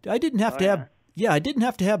know, I didn't have to have. Yeah, I didn't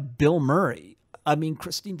have to have Bill Murray. I mean,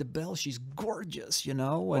 Christine DeBelle, she's gorgeous. You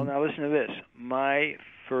know. Well, now listen to this. My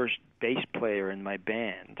first bass player in my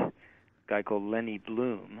band, a guy called Lenny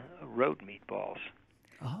Bloom, wrote Meatballs.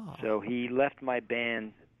 Oh. So he left my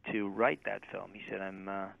band to write that film. He said, I'm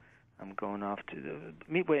going off to the...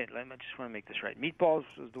 Wait, I just want to make this right. Meatballs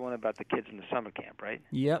was the one about the kids in the summer camp, right?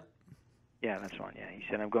 Yep. Yeah, that's one, yeah. He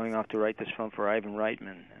said, I'm going off to write this film for Ivan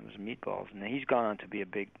Reitman. It was Meatballs. And he's gone on to be a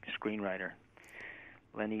big screenwriter.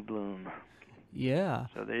 Lenny Bloom. Yeah.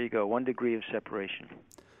 So there you go, 1 degree of separation.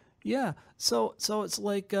 Yeah, so it's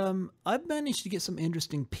like I've managed to get some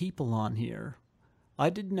interesting people on here. I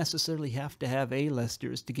didn't necessarily have to have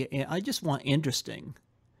A-listers to get in. I just want interesting.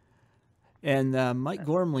 And Mike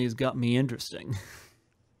Gormley has got me interesting.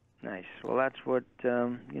 Nice. Well, that's what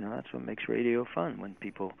that's what makes radio fun, when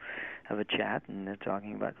people have a chat and they're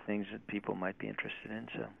talking about things that people might be interested in.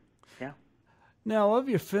 So, yeah. Now, of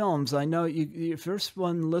your films, I know your first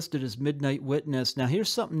one listed as Midnight Witness. Now, here's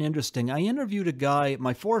something interesting. I interviewed a guy.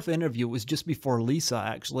 My fourth interview was just before Lisa.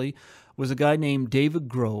 Actually, was a guy named David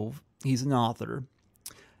Grove. He's an author.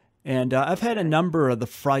 And I've had a number of the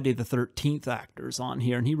Friday the 13th actors on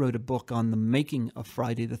here, and he wrote a book on the making of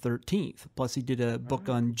Friday the 13th. Plus, he did a book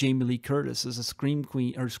on Jamie Lee Curtis as a Scream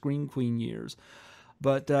Queen years.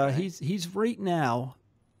 But he's right now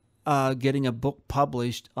getting a book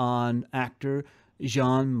published on actor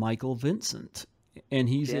Jean-Michael Vincent, and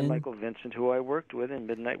he's Jean-Michael Vincent, who I worked with in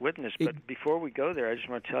Midnight Witness. But before we go there, I just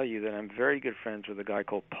want to tell you that I'm very good friends with a guy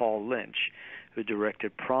called Paul Lynch, who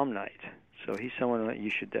directed Prom Night. So he's someone that you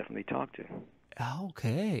should definitely talk to.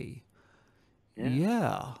 Okay.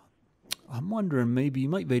 Yeah. I'm wondering, maybe you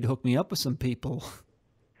might be able to hook me up with some people.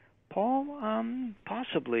 Paul,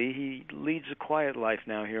 possibly. He leads a quiet life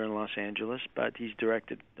now here in Los Angeles, but he's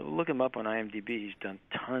directed, look him up on IMDb, he's done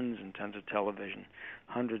tons and tons of television,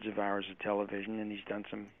 hundreds of hours of television, and he's done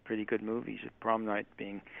some pretty good movies, Prom Night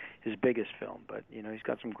being his biggest film. But, you know, he's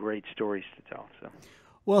got some great stories to tell. So,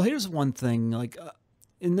 well, here's one thing, like...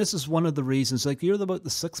 and this is one of the reasons, like, you're about the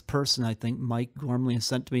sixth person I think Mike Gormley has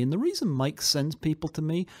sent to me. And the reason Mike sends people to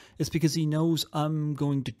me is because he knows I'm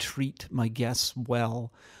going to treat my guests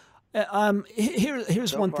well.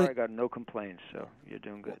 Here's one thing. I got no complaints, so you're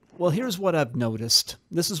doing good. Well, here's what I've noticed.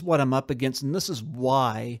 This is what I'm up against, and this is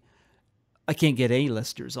why I can't get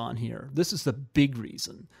A-listers on here. This is the big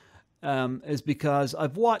reason, is because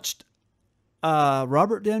I've watched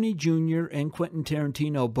Robert Downey Jr. and Quentin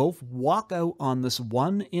Tarantino both walk out on this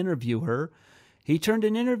one interviewer. He turned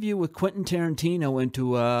an interview with Quentin Tarantino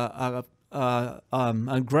into an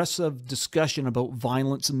aggressive discussion about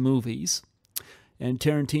violence in movies. And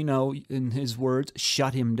Tarantino, in his words,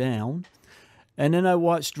 shut him down. And then I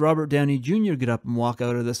watched Robert Downey Jr. get up and walk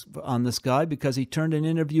out of this guy because he turned an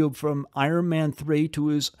interview from Iron Man 3 to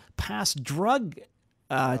his past drug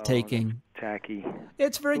taking. Tacky.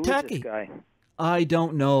 It's very tacky. Who is this guy? I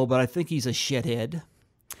don't know, but I think he's a shithead.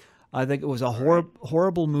 I think it was a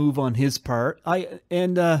horrible move on his part.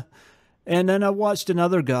 And then I watched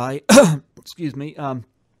another guy. Excuse me.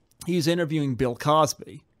 He's interviewing Bill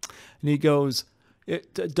Cosby, and he goes,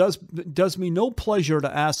 "It does me no pleasure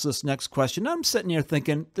to ask this next question." I'm sitting here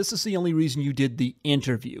thinking, this is the only reason you did the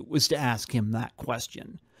interview, was to ask him that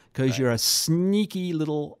question, because you're a sneaky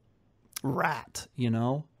little rat, you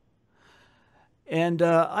know. And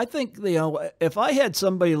I think, you know, if I had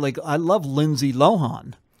somebody like, I love Lindsay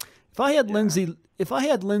Lohan. If I had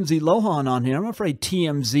Lindsay Lohan on here, I'm afraid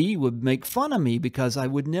TMZ would make fun of me because I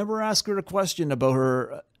would never ask her a question about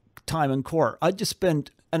her time in court. I'd just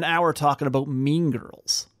spend an hour talking about Mean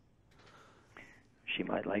Girls. She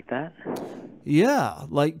might like that. Yeah,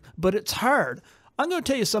 but it's hard. I'm going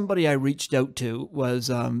to tell you somebody I reached out to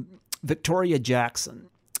was Victoria Jackson.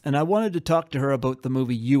 And I wanted to talk to her about the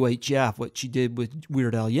movie UHF, what she did with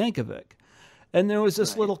Weird Al Yankovic. And there was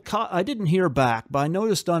this little, I didn't hear back, but I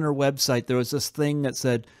noticed on her website there was this thing that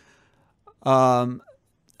said,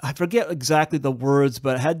 I forget exactly the words,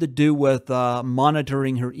 but it had to do with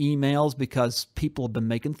monitoring her emails because people have been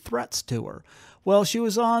making threats to her. Well, she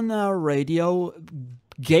was on radio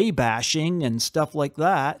gay bashing and stuff like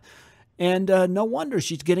that. And no wonder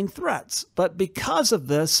she's getting threats. But because of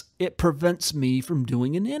this, it prevents me from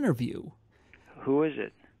doing an interview. Who is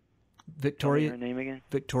it? Victoria. Tell me her name again?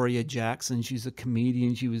 Victoria Jackson. She's a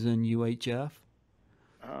comedian. She was in UHF.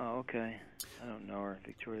 Oh, okay. I don't know her.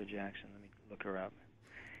 Victoria Jackson. Let me look her up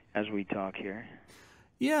as we talk here.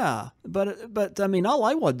 Yeah, but I mean, all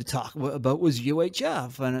I wanted to talk about was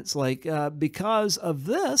UHF. And it's like, because of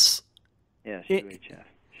this. Yes, UHF.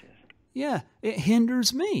 Yeah, it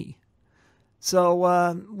hinders me.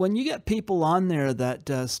 So when you get people on there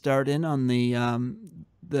that start in on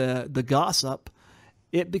the gossip,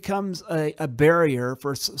 it becomes a barrier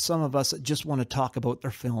for some of us that just want to talk about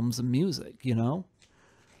their films and music, you know?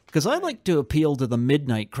 Because I like to appeal to the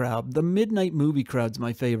midnight crowd. The midnight movie crowd's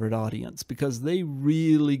my favorite audience because they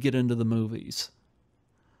really get into the movies.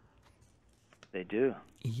 They do.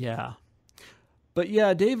 Yeah. But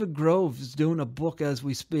yeah, David Grove is doing a book as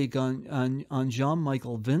we speak on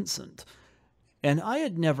Jean-Michel Vincent. And I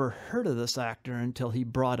had never heard of this actor until he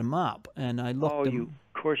brought him up, and I looked him.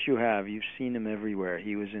 Of course you have. You've seen him everywhere.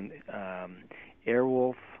 He was in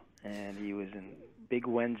Airwolf, and he was in Big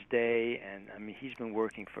Wednesday, and I mean, he's been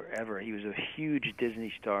working forever. He was a huge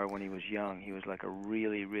Disney star when he was young. He was like a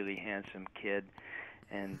really, really handsome kid,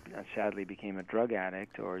 and sadly became a drug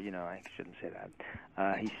addict, or, you know, I shouldn't say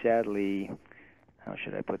that. He sadly... How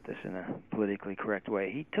should I put this in a politically correct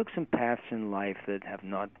way? He took some paths in life that have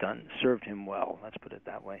not served him well. Let's put it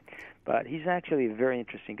that way. But he's actually a very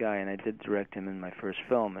interesting guy, and I did direct him in my first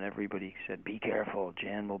film, and everybody said, be careful,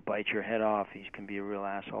 Jan will bite your head off. He can be a real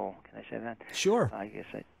asshole. Can I say that? Sure. I guess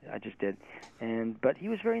I just did. But he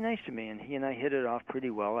was very nice to me, and he and I hit it off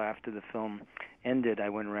pretty well. After the film ended, I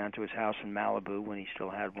went around to his house in Malibu when he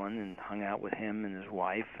still had one and hung out with him and his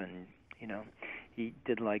wife, and, you know, he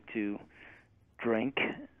did like to drink,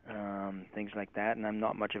 things like that, and I'm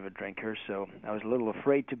not much of a drinker, so I was a little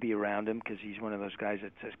afraid to be around him because he's one of those guys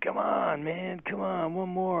that says, come on, man, come on, one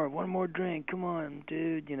more drink, come on,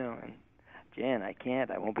 dude, you know, and Jan, I can't,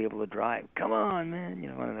 I won't be able to drive, come on, man, you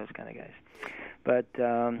know, one of those kind of guys. But,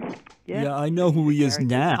 yeah, I know who he is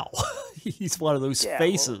now. He's one of those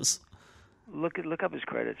faces. Well, look up his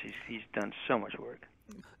credits. He's done so much work.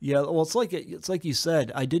 Yeah, well, it's like you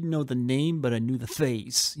said. I didn't know the name, but I knew the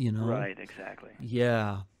face. You know. Right. Exactly.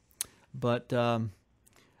 Yeah, but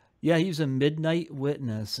yeah, he was a Midnight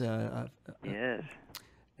Witness. Yes.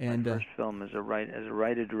 And my first film as a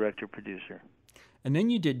writer, director, producer. And then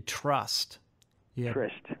you did Trust. Yeah.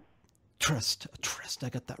 Trust. I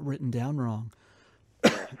got that written down wrong.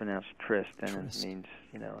 Yeah, it's pronounced Tryst, and it means,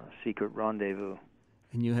 you know, a secret rendezvous.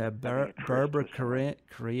 And you have Barbara Carrera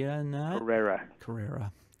in that?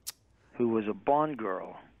 Carrera. Who was a Bond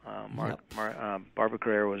girl. Barbara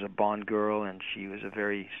Carrera was a Bond girl, and she was a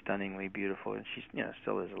very stunningly beautiful, and she's, you know,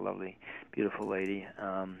 still is a lovely, beautiful lady.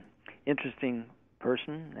 Interesting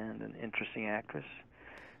person and an interesting actress,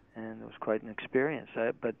 and it was quite an experience.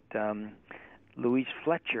 But Louise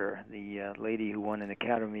Fletcher, the lady who won an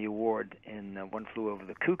Academy Award in One Flew Over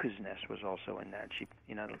the Cuckoo's Nest, was also in that.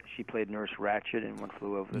 She played Nurse Ratched in One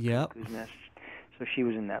Flew Over the Cuckoo's Nest. So she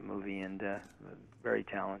was in that movie, and a very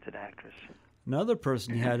talented actress. Another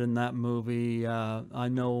person you had in that movie I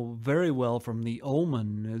know very well from The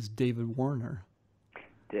Omen is David Warner.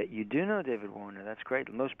 You do know David Warner. That's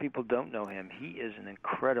great. Most people don't know him. He is an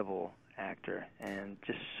incredible actor and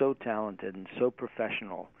just so talented and so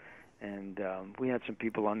professional. And we had some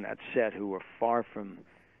people on that set who were far from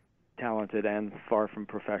talented and far from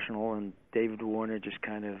professional, and David Warner just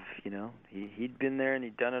kind of, you know, he'd been there and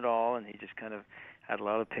he'd done it all, and he just kind of had a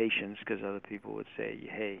lot of patience because other people would say,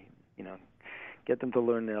 hey, you know, get them to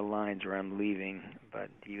learn their lines or I'm leaving. But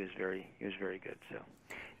he was very good. So,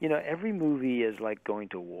 you know, every movie is like going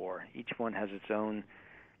to war. Each one has its own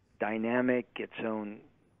dynamic, its own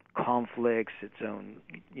conflicts, its own,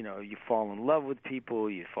 you know, you fall in love with people,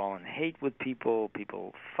 you fall in hate with people,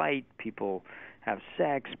 people fight, people have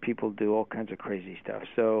sex, people do all kinds of crazy stuff.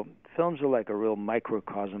 So films are like a real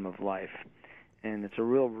microcosm of life, and it's a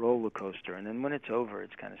real roller coaster. And then when it's over,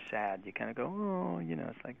 it's kind of sad. You kind of go, oh, you know,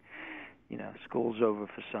 it's like, you know, school's over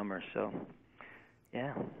for summer. So,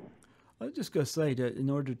 yeah. I was just going to say that in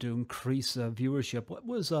order to increase viewership, what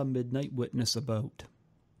was Midnight Witness about?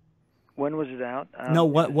 When was it out? No,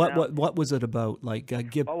 It was out. what was it about? Like,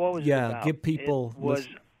 Oh, what was it about? give people. It was,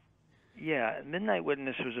 yeah, Midnight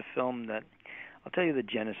Witness was a film that, I'll tell you the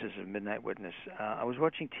genesis of Midnight Witness. I was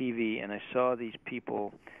watching TV and I saw these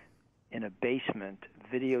people in a basement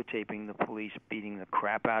videotaping the police beating the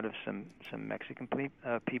crap out of some Mexican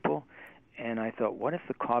people. And I thought, what if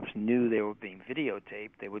the cops knew they were being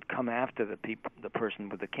videotaped? They would come after the person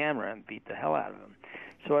with the camera and beat the hell out of them.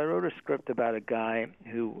 So I wrote a script about a guy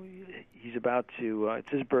who he's about to it's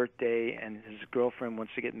his birthday and his girlfriend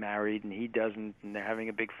wants to get married and he doesn't, and they're having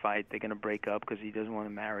a big fight. They're going to break up because he doesn't want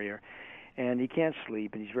to marry her. And he can't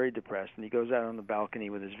sleep and he's very depressed, and he goes out on the balcony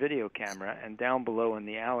with his video camera, and down below in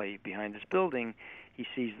the alley behind his building he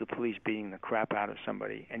sees the police beating the crap out of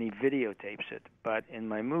somebody, and he videotapes it. But in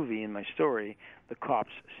my movie, in my story, the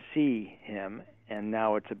cops see him, and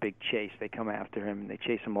now it's a big chase. They come after him, and they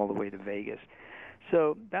chase him all the way to Vegas.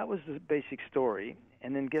 So that was the basic story.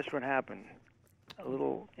 And then guess what happened? A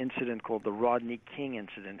little incident called the Rodney King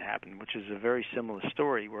incident happened, which is a very similar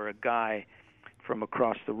story where a guy from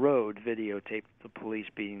across the road videotaped the police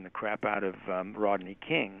beating the crap out of Rodney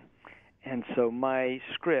King. And so my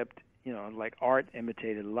script, like art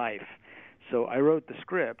imitated life. So I wrote the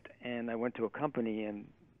script, and I went to a company, and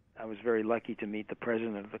I was very lucky to meet the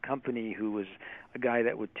president of the company, who was a guy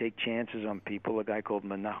that would take chances on people, a guy called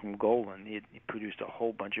Menachem Golan. He produced a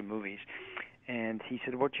whole bunch of movies. And he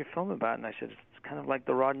said, "What's your film about?" And I said, "It's kind of like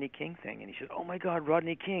the Rodney King thing." And he said, "Oh, my God,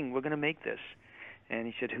 Rodney King, we're going to make this." And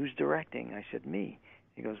he said, "Who's directing?" I said, "Me."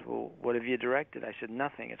 He goes, "Well, what have you directed?" I said,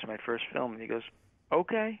 "Nothing. It's my first film." And he goes,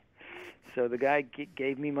 "Okay." So the guy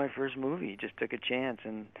gave me my first movie. He just took a chance,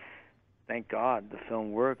 and thank God the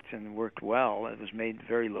film worked, and worked well. It was made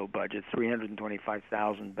very low budget,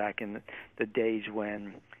 $325,000 back in the days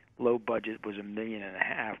when low budget was $1.5 million.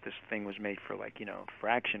 This thing was made for a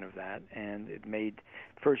fraction of that, and it made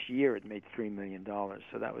first year it made $3 million.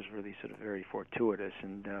 So that was really sort of very fortuitous.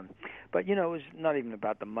 And but it was not even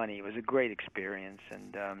about the money. It was a great experience,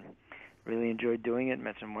 and really enjoyed doing it.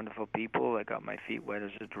 Met some wonderful people. I got my feet wet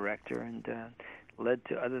as a director, and led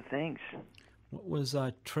to other things. What was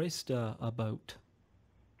Traced about?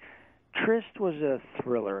 Trist was a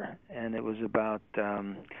thriller, and it was about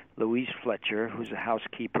Louise Fletcher, who's a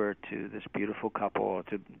housekeeper to this beautiful couple,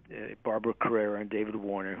 to Barbara Carrera and David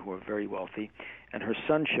Warner, who are very wealthy. And her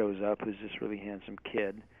son shows up, who's this really handsome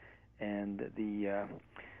kid, and the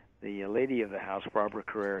lady of the house, Barbara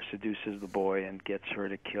Carrera, seduces the boy and gets her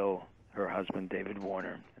to kill her husband, David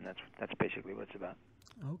Warner, and that's basically what it's about.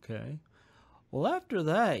 Okay. Well, after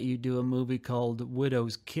that, you do a movie called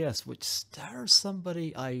Widow's Kiss, which stars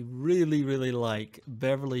somebody I really, really like,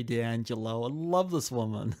 Beverly D'Angelo. I love this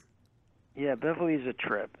woman. Yeah, Beverly's a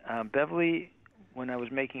trip. Beverly, when I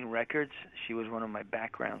was making records, she was one of my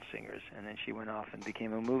background singers, and then she went off and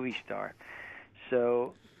became a movie star.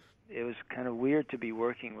 So it was kind of weird to be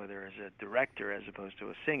working with her as a director as opposed to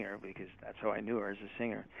a singer, because that's how I knew her, as a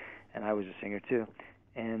singer, and I was a singer too.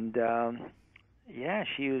 And yeah,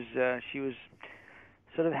 she was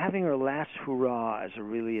sort of having her last hurrah as a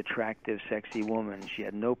really attractive, sexy woman. She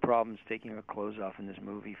had no problems taking her clothes off in this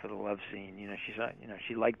movie for the love scene.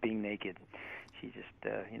 She liked being naked. She just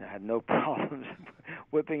had no problems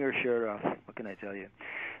whipping her shirt off. What can I tell you?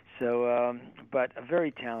 So, but a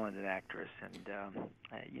very talented actress, and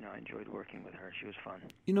I enjoyed working with her. She was fun.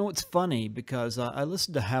 It's funny because I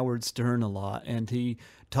listened to Howard Stern a lot, and he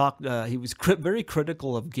talked. He was very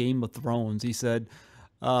critical of Game of Thrones. He said,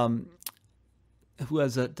 "Who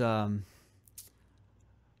was it? It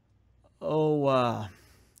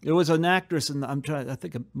was an actress, and I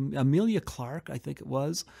think Amelia Clark. I think it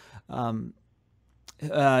was."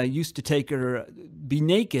 Used to take her be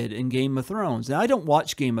naked in Game of Thrones. Now, I don't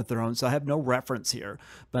watch Game of Thrones, so I have no reference here.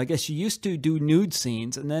 But I guess she used to do nude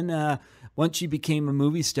scenes, and then once she became a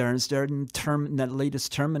movie star and starred in that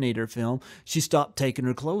latest Terminator film, she stopped taking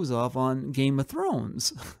her clothes off on Game of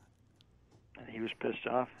Thrones. And he was pissed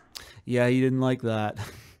off? Yeah, he didn't like that.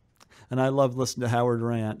 And I love listening to Howard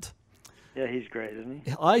rant. Yeah, he's great, isn't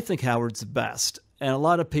he? I think Howard's the best. And a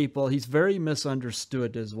lot of people, he's very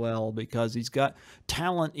misunderstood as well, because he's got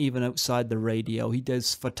talent even outside the radio. He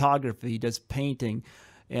does photography, he does painting,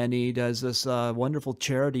 and he does this wonderful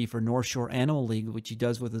charity for North Shore Animal League, which he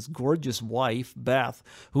does with his gorgeous wife, Beth,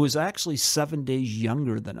 who is actually 7 days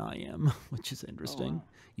younger than I am, which is interesting. Oh, wow.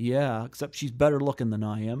 Yeah, except she's better looking than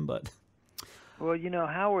I am, but... Well,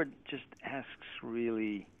 Howard just asks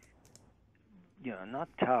really, not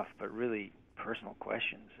tough, but really personal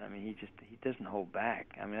questions. I mean, he doesn't hold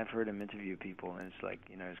back. I mean, I've heard him interview people, and it's like,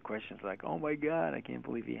 his questions like, "Oh my God, I can't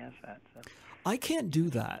believe he has that." So. I can't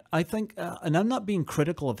do that. I think, and I'm not being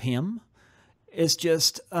critical of him. is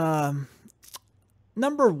just, number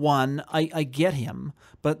one, I get him,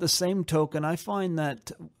 but at the same token, I find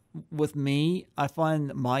that with me, I find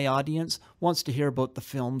that my audience wants to hear about the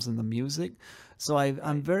films and the music. So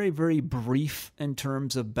I'm very, very brief in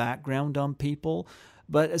terms of background on people.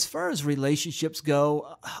 But as far as relationships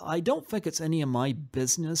go, I don't think it's any of my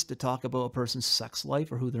business to talk about a person's sex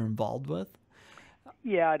life or who they're involved with.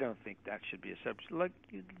 Yeah, I don't think that should be a subject. Like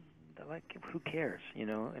who cares, in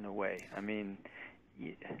a way. I mean,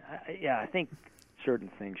 I think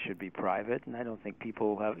certain things should be private, and I don't think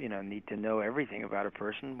people need to know everything about a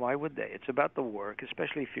person. Why would they? It's about the work,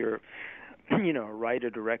 especially if you're a writer,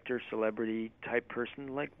 director, celebrity type person.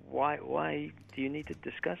 Like, why do you need to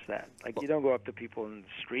discuss that? Like, you don't go up to people in the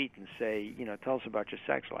street and say, tell us about your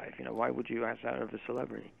sex life. Why would you ask that of a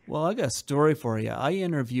celebrity? Well, I got a story for you. I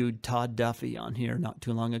interviewed Todd Duffy on here not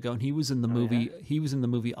too long ago, and he was in the movie. Yeah? He was in the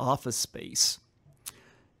movie Office Space.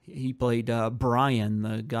 He played Brian,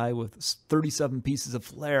 the guy with 37 pieces of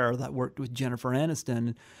flair that worked with Jennifer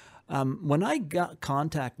Aniston. When I got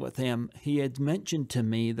contact with him, he had mentioned to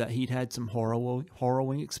me that he'd had some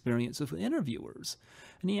harrowing experiences with interviewers.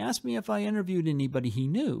 And he asked me if I interviewed anybody he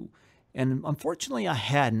knew. And unfortunately, I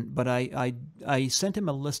hadn't, but I sent him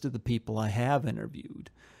a list of the people I have interviewed.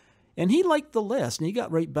 And he liked the list, and he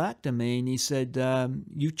got right back to me, and he said,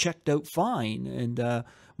 you checked out fine. And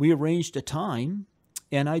we arranged a time,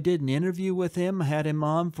 and I did an interview with him, had him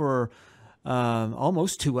on for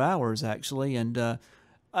almost 2 hours, actually. And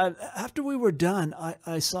after we were done,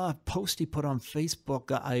 I saw a post he put on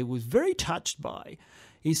Facebook I was very touched by.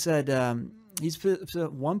 He said he's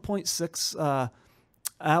 1.6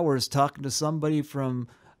 hours talking to somebody from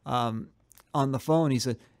on the phone. He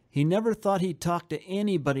said he never thought he'd talk to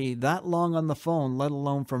anybody that long on the phone, let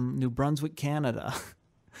alone from New Brunswick, Canada.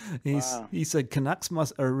 Wow. He said Canucks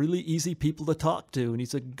are really easy people to talk to, and he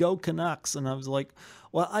said go Canucks. And I was like,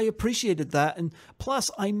 well, I appreciated that, and plus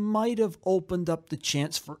I might have opened up the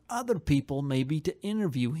chance for other people maybe to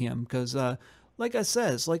interview him, because like I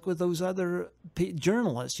said, it's like with those other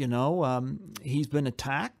journalists, he's been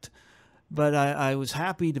attacked, but I was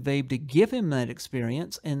happy to be able to give him that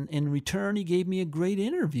experience, and in return he gave me a great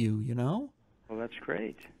interview. Well, that's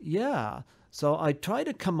great. Yeah. So I try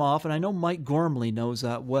to come off, and I know Mike Gormley knows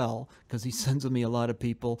that well because he sends me a lot of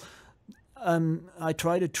people. I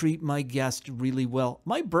try to treat my guests really well.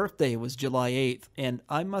 My birthday was July 8th, and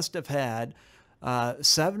I must have had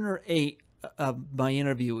 7 or 8 of my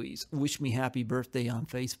interviewees wish me happy birthday on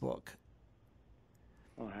Facebook.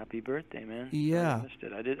 Well, happy birthday, man. Yeah. I missed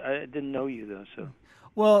it. I didn't know you, though, so.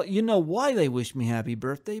 Well, you know why they wished me happy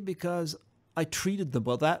birthday? Because I treated them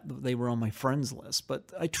well. That they were on my friends list,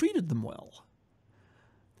 but I treated them well.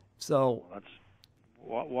 So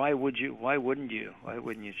why would you? Why wouldn't you? Why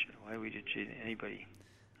would you treat anybody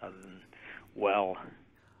other than well?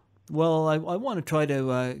 Well, I want to try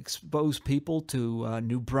to expose people to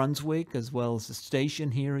New Brunswick as well as the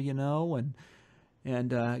station here,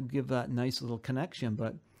 and give that nice little connection.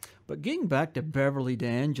 But getting back to Beverly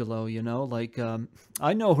D'Angelo,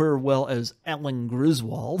 I know her well as Ellen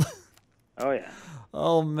Griswold. Oh, yeah.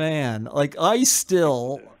 Oh, man. Like, I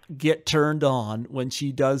still get turned on when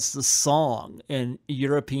she does the song in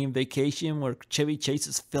European Vacation where Chevy Chase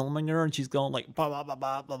is filming her and she's going like, blah, blah, blah,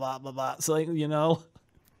 blah, blah, blah, blah, blah. So,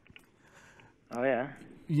 Oh, yeah.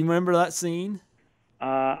 You remember that scene?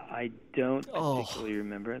 I don't particularly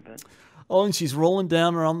remember it, but... Oh, and she's rolling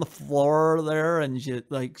down around the floor there, and she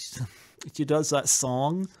does that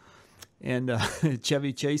song, and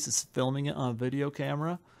Chevy Chase is filming it on a video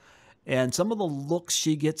camera. And some of the looks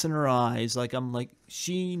she gets in her eyes, I'm like,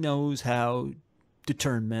 she knows how to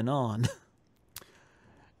turn men on.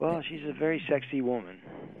 Well, she's a very sexy woman.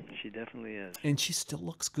 She definitely is. And she still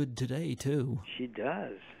looks good today, too. She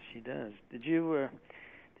does. She does. Did you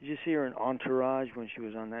see her in Entourage when she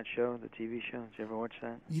was on that show, the TV show? Did you ever watch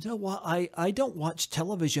that? You know what? I don't watch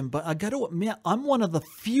television, but I got to admit, I'm one of the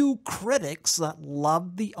few critics that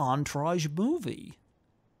love the Entourage movie.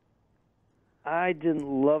 I didn't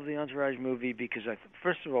love the Entourage movie because,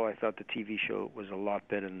 first of all, I thought the TV show was a lot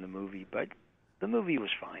better than the movie, but the movie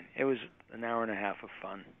was fine. It was an hour and a half of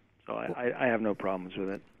fun, so I have no problems with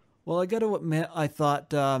it. Well, I got to admit, I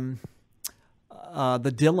thought the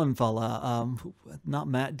Dillon fella, not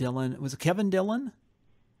Matt Dillon, was it Kevin Dillon?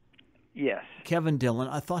 Yes. Kevin Dillon.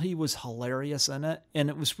 I thought he was hilarious in it, and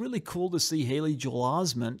it was really cool to see Haley Joel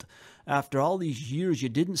Osment. After all these years, you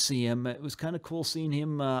didn't see him. It was kind of cool seeing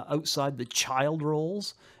him outside the child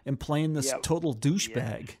roles and playing this total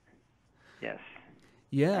douchebag. Yes.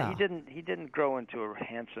 Yeah. He didn't grow into a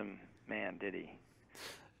handsome man, did he?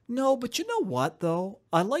 No, but you know what though?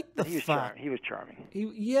 I like the He was fact. He was charming.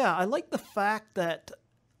 Yeah, I like the fact that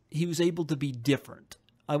he was able to be different.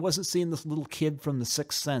 I wasn't seeing this little kid from The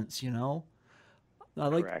Sixth Sense, you know. I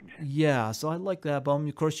like, Correct. yeah. So I like that album.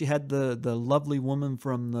 Of course, you had the lovely woman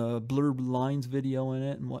from the Blurred Lines video in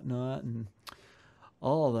it and whatnot, and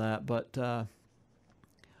all of that. But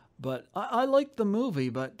I liked the movie.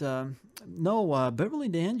 But no, Beverly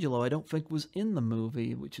D'Angelo, I don't think was in the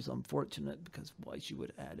movie, which is unfortunate because why she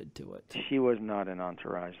would have added to it. She was not in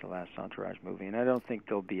Entourage, the last Entourage movie, and I don't think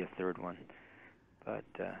there'll be a third one. But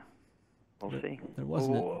we'll see. There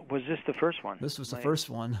wasn't. Was this the first one? This was the first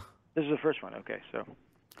one. This is the first one. Okay, so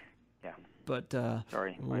yeah. But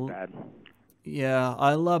sorry, my bad. Yeah,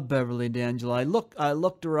 I love Beverly D'Angelo. I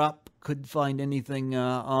looked her up, couldn't find anything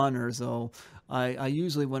on her. So I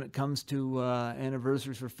usually, when it comes to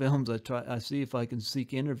anniversaries for films, I see if I can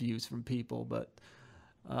seek interviews from people. But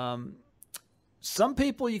some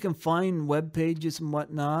people you can find web pages and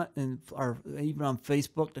whatnot, and are even on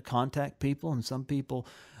Facebook to contact people. And some people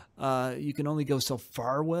you can only go so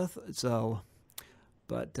far with. So,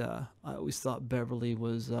 but I always thought Beverly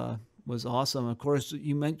was awesome. Of course,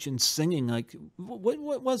 you mentioned singing. Like, what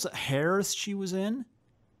was it? Hair she was in?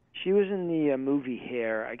 She was in the movie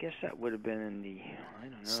Hair. I guess that would have been in the, I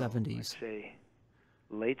don't know, 70s. I'd say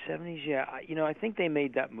late 70s. Yeah, I think they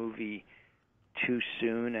made that movie too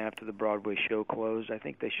soon after the Broadway show closed. I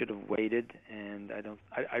think they should have waited. And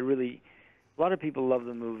I really, a lot of people love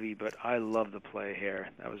the movie, but I love the play Hair.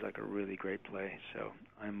 That was like a really great play. So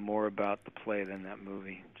I'm more about the play than that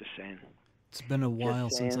movie. Just saying. It's been a while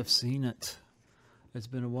since I've seen it. It's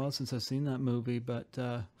been a while since I've seen that movie, but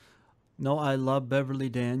no, I love Beverly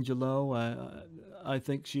D'Angelo. I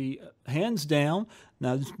think she, hands down,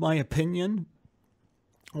 now this is my opinion,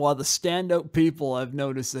 one of the standout people I've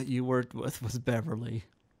noticed that you worked with was Beverly.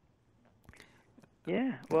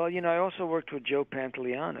 Yeah, well, I also worked with Joe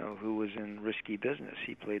Pantoliano, who was in Risky Business.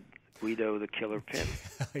 He played Guido the Killer Pimp.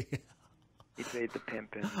 Yeah. He played the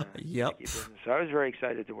pimp in Yep. Risky Business. So I was very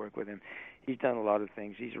excited to work with him. He's done a lot of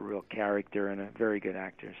things. He's a real character and a very good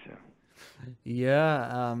actor. So yeah,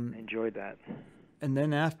 I enjoyed that. And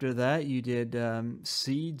then after that, you did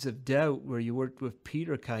Seeds of Doubt, where you worked with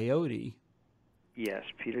Peter Coyote. Yes,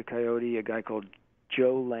 Peter Coyote, a guy called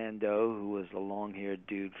Joe Lando, who was the long-haired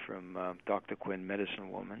dude from Dr. Quinn,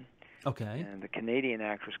 Medicine Woman. Okay. And the Canadian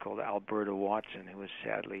actress called Alberta Watson, who has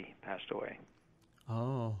sadly passed away.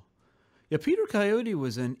 Oh. Yeah, Peter Coyote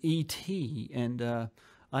was in E.T., and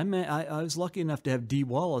I was lucky enough to have Dee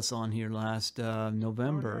Wallace on here last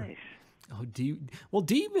November. Oh, nice. Dee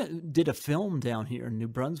did a film down here in New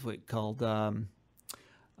Brunswick called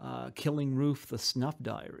Killing Ruth: The Snuff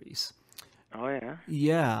Diaries. Oh, yeah?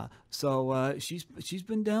 Yeah, so she's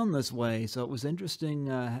been down this way, so it was interesting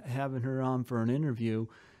having her on for an interview,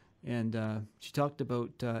 and she talked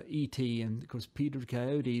about E.T., and of course Peter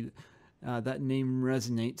Coyote. That name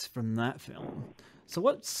resonates from that film. So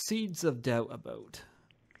what's Seeds of Doubt about?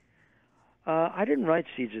 I didn't write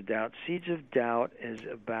Seeds of Doubt. Seeds of Doubt is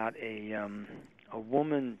about a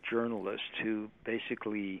woman journalist who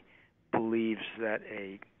basically believes that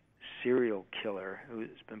a serial killer who's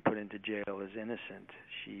been put into jail is innocent.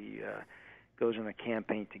 She goes on a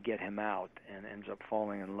campaign to get him out and ends up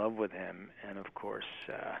falling in love with him. And of course,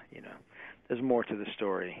 there's more to the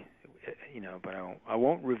story. But I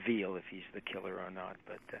won't reveal if he's the killer or not.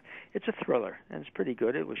 But it's a thriller, and it's pretty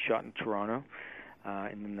good. It was shot in Toronto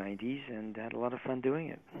in the 90s, and had a lot of fun doing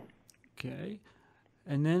it. Okay.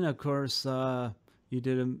 And then, of course, you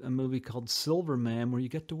did a movie called Silverman, where you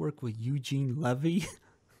get to work with Eugene Levy.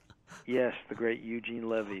 Yes, the great Eugene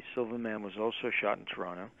Levy. Silverman was also shot in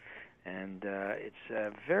Toronto, and it's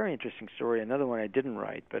a very interesting story. Another one I didn't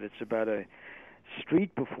write, but it's about a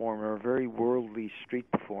street performer, a very worldly street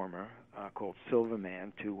performer called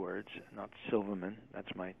Silverman, 2 words, not Silverman.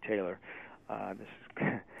 That's my tailor. This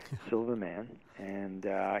is Silverman, and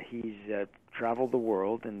he's traveled the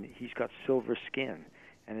world, and he's got silver skin,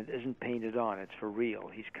 and it isn't painted on. It's for real.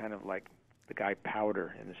 He's kind of like the guy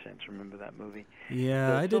Powder, in a sense. Remember that movie? Yeah,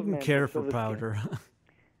 So I didn't care for Silver Powder.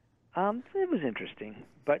 It was interesting,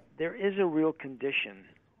 but there is a real condition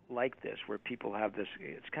like this where people have this.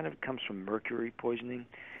 It's kind of comes from mercury poisoning.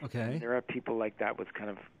 Okay. And there are people like that with kind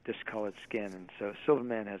of discolored skin, and so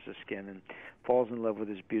Silverman has the skin and falls in love with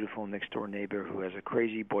his beautiful next door neighbor who has a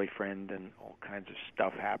crazy boyfriend, and all kinds of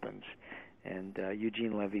stuff happens. And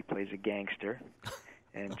Eugene Levy plays a gangster,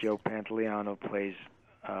 and Joe Pantoliano plays.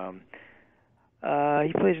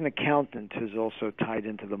 He plays an accountant who's also tied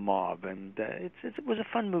into the mob, and it was a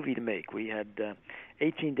fun movie to make. We had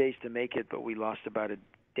 18 days to make it, but we lost about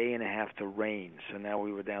day and a half to rain. So now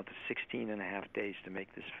we were down to 16 and a half days to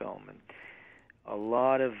make this film, and a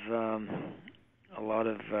lot of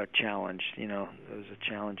challenge. You know, it was a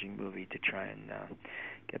challenging movie to try and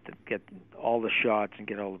get all the shots and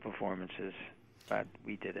get all the performances, but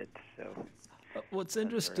we did it. So what's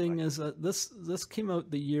interesting is that this came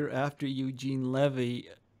out the year after Eugene Levy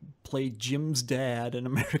played Jim's dad in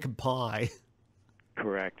American Pie.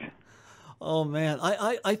 Correct. Oh man,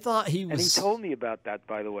 I thought he was. And he told me about that,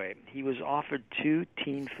 by the way. He was offered 2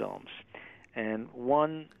 teen films, and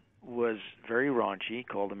one was very raunchy,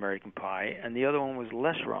 called American Pie, and the other one was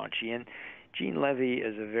less raunchy. And Gene Levy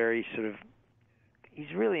is a very sort of,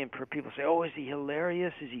 he's really, people say, oh, is he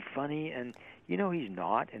hilarious? Is he funny? And you know he's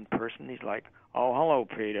not in person. He's like, oh, hello,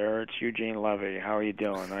 Peter. It's Eugene Levy. How are you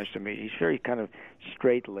doing? Nice to meet you. He's very kind of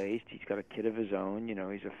straight-laced. He's got a kid of his own. You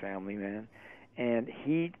know, he's a family man. And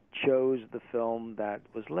he chose the film that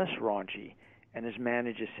was less raunchy. And his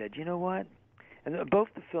manager said, you know what? And both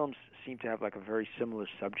the films seem to have like a very similar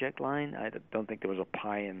subject line. I don't think there was a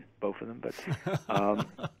pie in both of them, but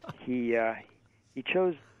he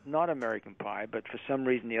chose not American Pie, but for some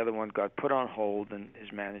reason the other one got put on hold, and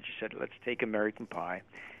his manager said, let's take American Pie.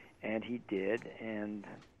 And he did, and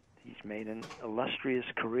he's made an illustrious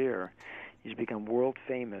career. He's become world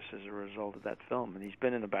famous as a result of that film, and he's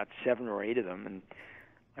been in about 7 or 8 of them, and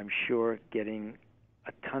I'm sure getting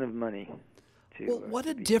a ton of money. Well, what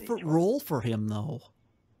a different role for him, though.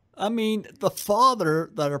 I mean, the father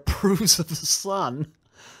that approves of the son.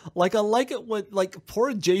 Like, I like it when, like,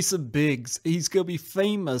 poor Jason Biggs, he's going to be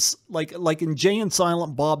famous. Like in Jay and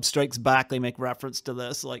Silent Bob Strikes Back, they make reference to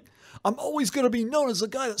this. Like, I'm always going to be known as the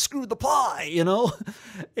guy that screwed the pie, you know?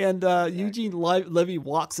 And Eugene Levy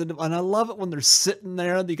walks in, and I love it when they're sitting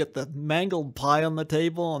there, and they get the mangled pie on the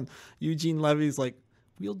table, and Eugene Levy's like,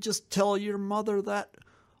 we'll just tell your mother that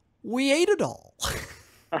we ate it all.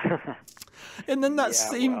 And then that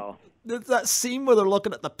that scene where they're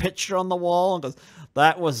looking at the picture on the wall and goes,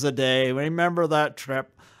 that was the day. Remember that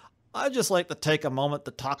trip? I just like to take a moment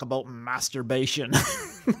to talk about masturbation.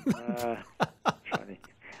 Funny.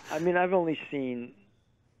 I mean, I've only seen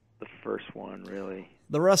the first one, really.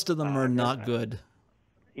 The rest of them are not good.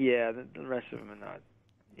 Yeah, the rest of them are not,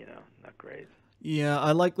 not great. Yeah,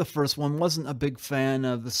 I like the first one. Wasn't a big fan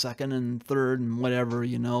of the second and third and whatever,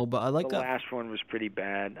 but I like the last one was pretty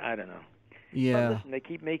bad. I don't know. Yeah. But listen, they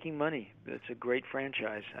keep making money. It's a great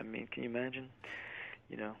franchise. I mean, can you imagine?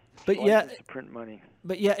 But yeah, to print money.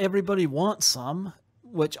 But yeah, everybody wants some,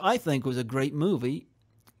 which I think was a great movie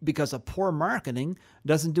because of poor marketing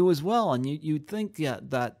doesn't do as well. And you'd think,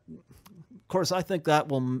 that, of course, I think that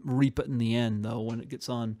will reap it in the end, though, when it gets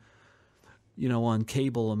on, on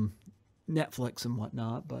cable and Netflix and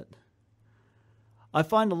whatnot. But I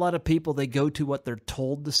find a lot of people, they go to what they're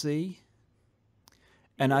told to see.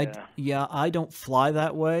 And I don't fly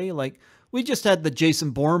that way. Like, we just had the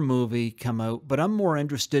Jason Bourne movie come out, but I'm more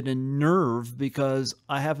interested in Nerve because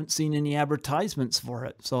I haven't seen any advertisements for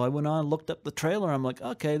it. So I went on and looked up the trailer. I'm like,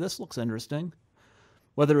 okay, this looks interesting.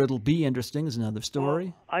 Whether it'll be interesting is another story.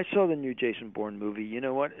 Well, I saw the new Jason Bourne movie. You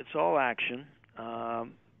know what? It's all action.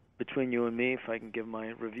 Between you and me, if I can give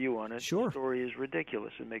my review on it, sure. The story is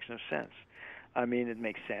ridiculous. It makes no sense. I mean, it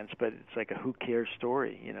makes sense, but it's like a who cares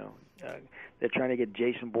story, They're trying to get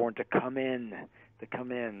Jason Bourne to come in,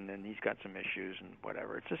 and he's got some issues and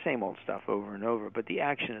whatever. It's the same old stuff over and over, but the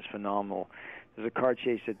action is phenomenal. There's a car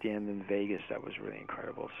chase at the end in Vegas that was really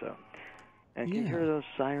incredible. So, and can you hear those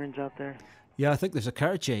sirens out there? Yeah, I think there's a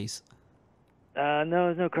car chase. No,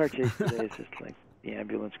 there's no car chase today. It's just like the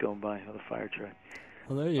ambulance going by or the fire truck.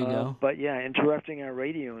 Well, there you go. But yeah, interrupting our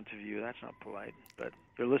radio interview, that's not polite. But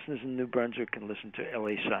your listeners in New Brunswick can listen to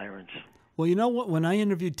L.A. sirens. Well, you know what? When I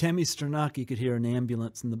interviewed Tammy Sternach, you could hear an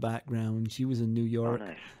ambulance in the background. She was in New York. Oh,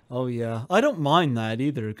 nice. Oh, yeah. I don't mind that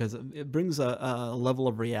either because it brings a level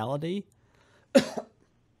of reality.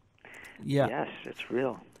 Yeah. Yes, it's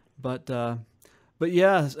real. But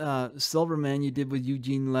yeah, Silverman you did with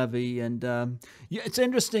Eugene Levy, and yeah, it's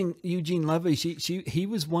interesting. Eugene Levy, he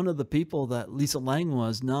was one of the people that Lisa Lang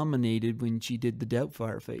was nominated when she did the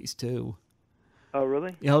Doubtfire Face too. Oh,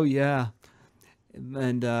 really? Oh, yeah.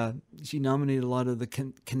 And she nominated a lot of the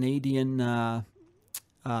Canadian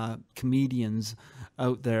comedians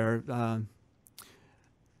out there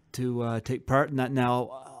to take part in that.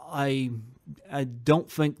 Now, I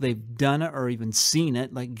don't think they've done it or even seen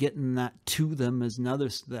it. Like getting that to them is another.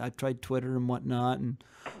 I've tried Twitter and whatnot and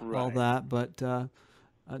all that, but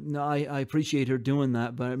no, I appreciate her doing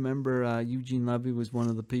that. But I remember Eugene Levy was one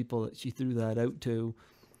of the people that she threw that out to.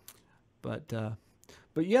 But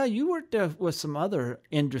yeah, you worked with some other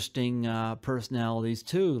interesting personalities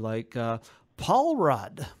too, like Paul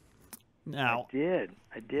Rudd. Now, I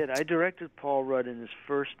did. I directed Paul Rudd in his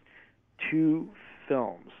first 2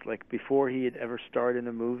 films. Like before he had ever starred in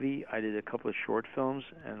a movie, I did a couple of short films,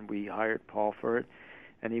 and we hired Paul for it.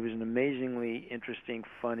 And he was an amazingly interesting,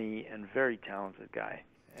 funny, and very talented guy.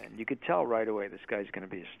 And you could tell right away this guy's going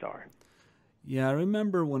to be a star. yeah, I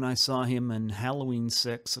remember when I saw him in Halloween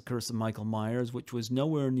 6, The Curse of Michael Myers, which was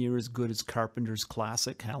nowhere near as good as Carpenter's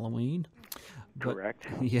classic Halloween. Correct.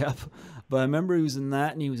 Yep. But I remember he was in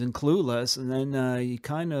that, and he was in Clueless, and then he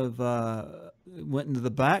kind of went into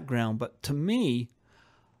the background. But to me,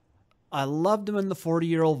 I loved him in The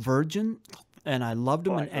 40-Year-Old Virgin, and I loved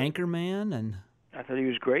him in Anchorman, and I thought he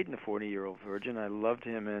was great in The 40-Year-Old Virgin. I loved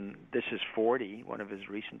him in This Is 40, one of his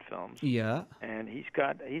recent films. yeah, And he's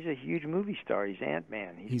a huge movie star. He's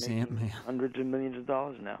Ant-Man. he's Ant-Man. Hundreds of millions of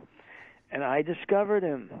dollars now. And I discovered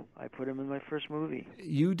him. I put him in my first movie.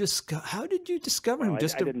 How did you discover him? I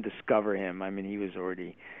didn't discover him. I mean, he was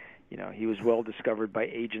already, he was well discovered by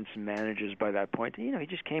agents and managers by that point. He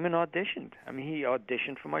just came and auditioned. I mean, he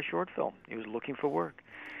auditioned for my short film. He was looking for work.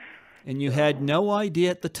 And you had no idea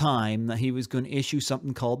at the time that he was going to issue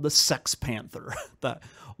something called the Sex Panther that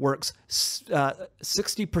works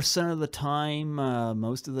 60% of the time,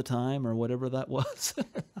 most of the time, or whatever that was.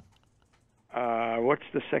 What's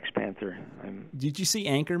the Sex Panther? Did you see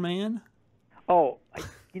Anchorman? Oh,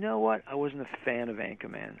 you know what? I wasn't a fan of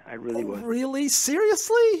Anchorman. I really wasn't. Really?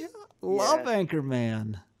 Seriously? Love Yes.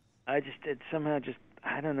 Anchorman. I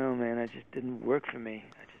don't know, man. It just didn't work for me.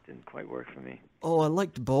 It just didn't quite work for me. Oh, I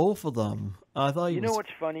liked both of them. I thought You know what's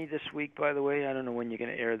funny this week, by the way? I don't know when you're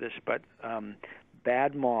going to air this, but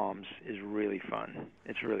Bad Moms is really fun.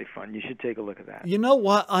 It's really fun. You should take a look at that. You know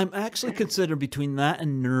what? I'm actually considering between that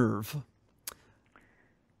and Nerve.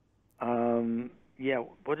 Yeah,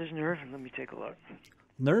 what is Nerve? Let me take a look.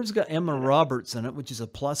 Nerve's got Emma Roberts in it, which is a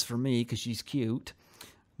plus for me because she's cute.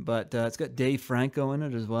 But it's got Dave Franco in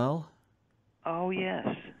it as well. Oh, yes.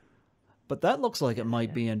 But that looks like it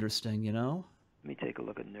might be interesting, Let me take a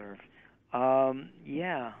look at Nerve.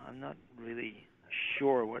 Yeah, I'm not really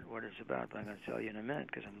sure what it's about, but I'm going to tell you in a minute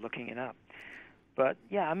because I'm looking it up. But,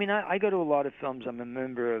 yeah, I mean, I go to a lot of films. I'm a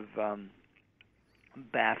member of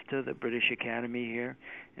BAFTA, the British Academy here,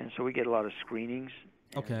 and so we get a lot of screenings.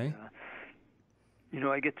 Okay. And,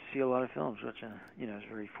 I get to see a lot of films, which, is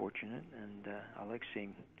very fortunate, and I like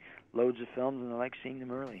seeing loads of films, and I like seeing them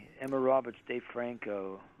early. Emma Roberts, Dave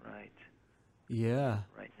Franco, right? Yeah.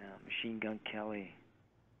 Right now, Machine Gun Kelly.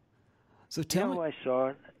 So tell me. Who I saw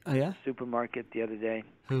at the supermarket the other day?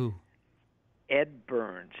 Who? Ed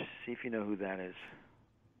Burns. See if you know who that is.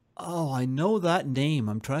 Oh, I know that name.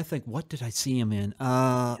 I'm trying to think. What did I see him in?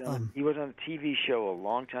 He was on a TV show a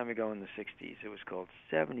long time ago in the 60s. It was called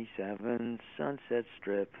 77 Sunset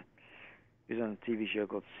Strip. He was on a TV show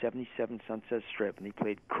called 77 Sunset Strip, and he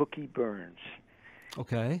played Cookie Burns.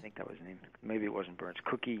 Okay. I think that was his name. Maybe it wasn't Burns.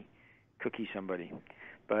 Cookie somebody.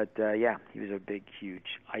 But, yeah, he was a big,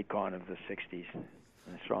 huge icon of the 60s. And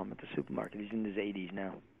I saw him at the supermarket. He's in his 80s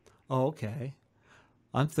now. Oh, okay.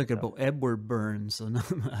 I'm thinking about Edward Burns, and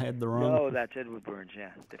I had the wrong. No, that's Edward Burns, yeah.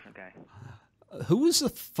 Different guy. Who was the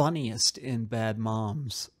funniest in Bad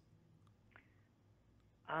Moms?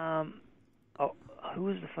 Who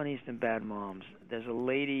was the funniest in Bad Moms? There's a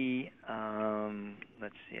lady,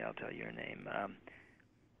 let's see, I'll tell you her name.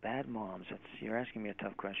 Bad Moms, you're asking me a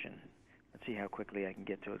tough question. Let's see how quickly I can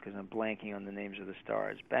get to it because I'm blanking on the names of the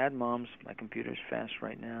stars. Bad Moms, my computer's fast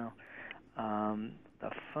right now.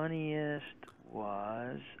 The funniest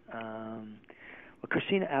was,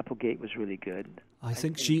 Christina Applegate was really good. I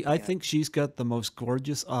think she's got the most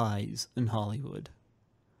gorgeous eyes in Hollywood.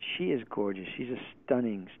 She is gorgeous. She's a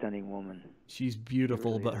stunning, stunning woman. She's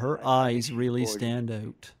beautiful, really but is. her eyes really gorgeous. Stand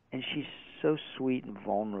out. And she's so sweet and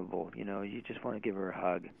vulnerable. You just want to give her a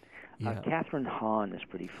hug. Yeah. Catherine Hahn is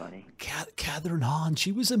pretty funny. Catherine Hahn,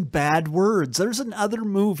 she was in Bad Words. There's another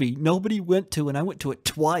movie nobody went to, and I went to it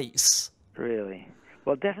twice. Really?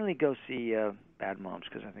 Well, definitely go see Bad Moms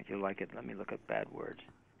because I think you'll like it. Let me look up Bad Words.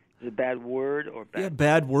 Is it Bad Word or Bad? Yeah,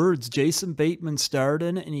 Bad Words. Jason Bateman starred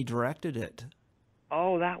in it, and he directed it.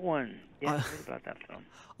 Oh, that one. Yeah, I heard about that film.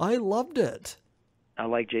 I loved it. I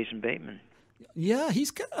like Jason Bateman. Yeah,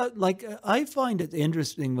 he's got I find it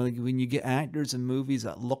interesting when you get actors in movies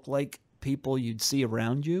that look like people you'd see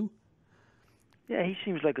around you. Yeah, he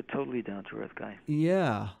seems like a totally down-to-earth guy.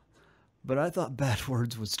 Yeah, but I thought Bad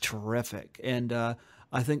Words was terrific, and I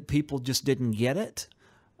think people just didn't get it.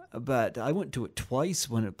 But I went to it twice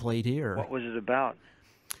when it played here. What was it about?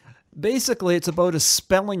 Basically, it's about a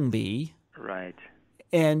spelling bee. Right.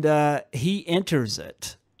 And he enters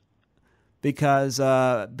it because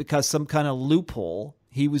some kind of loophole,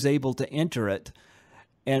 he was able to enter it.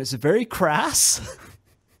 And it's very crass,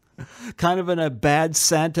 kind of in a Bad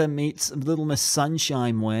Santa meets Little Miss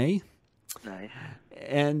Sunshine way. Nice.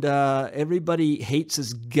 And everybody hates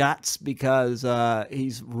his guts because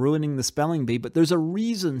he's ruining the spelling bee. But there's a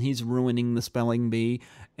reason he's ruining the spelling bee,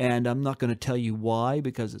 and I'm not going to tell you why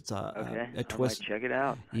because it's a twist. I might check it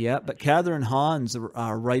out. Yeah, but Catherine Hahn's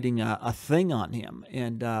writing a thing on him,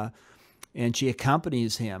 and she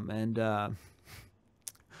accompanies him,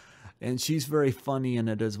 and she's very funny in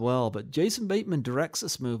it as well. But Jason Bateman directs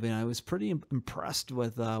this movie, and I was pretty impressed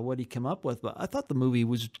with what he came up with. But I thought the movie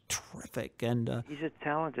was terrific. And he's a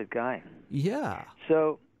talented guy. Yeah.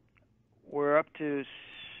 So we're up to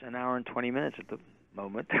an hour and 20 minutes at the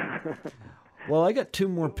moment. Well, I got two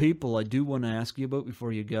more people I do want to ask you about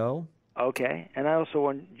before you go. Okay, and I also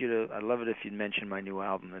want you to, I'd love it if you'd mention my new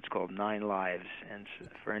album. It's called 9 Lives, and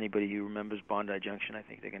for anybody who remembers Bondi Junction, I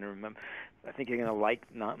think they're going to remember. I think you're going to like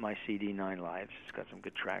my CD, 9 Lives. It's got some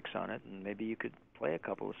good tracks on it, and maybe you could play a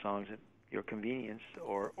couple of songs at your convenience,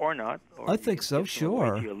 or not. Or I think so,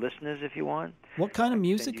 sure. To your listeners, if you want. What kind of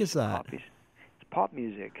music is that? Copies. Pop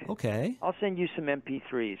music. Okay. I'll send you some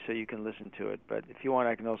MP3s so you can listen to it. But if you want,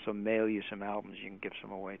 I can also mail you some albums. You can give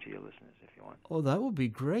some away to your listeners if you want. Oh, that would be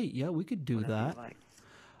great. Yeah, we could do Whatever that. you like.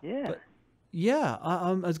 Yeah. But, yeah,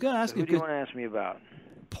 I was going to ask you. Who do you want to ask me about?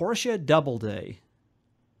 Portia Doubleday.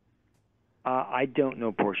 I don't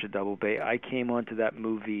know Portia Doubleday. I came onto that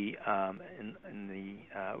movie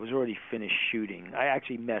it was already finished shooting. I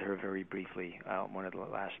actually met her very briefly one of the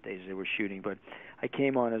last days they were shooting, but I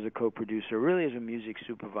came on as a co-producer, really as a music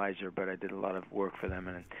supervisor, but I did a lot of work for them,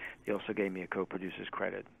 and they also gave me a co-producer's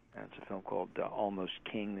credit. And it's a film called Almost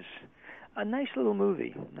Kings. A nice little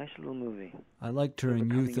movie. I liked her in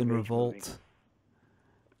Youth in Revolt. Movie.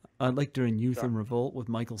 I liked her in Youth in Revolt with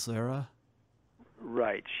Michael Cera.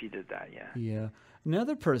 Right, she did that, yeah. Yeah.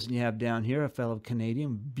 Another person you have down here, a fellow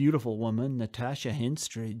Canadian, beautiful woman, Natasha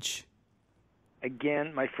Henstridge.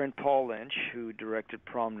 Again, my friend Paul Lynch, who directed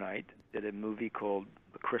Prom Night, did a movie called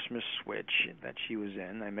The Christmas Switch that she was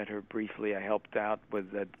in. I met her briefly. I helped out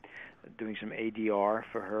with doing some ADR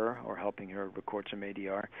for her, or helping her record some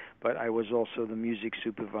ADR. But I was also the music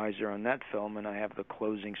supervisor on that film, and I have the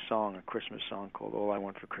closing song, a Christmas song called All I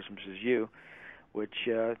Want for Christmas Is You, which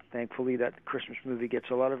thankfully that Christmas movie gets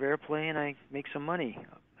a lot of airplay, and I make some money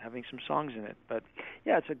having some songs in it. But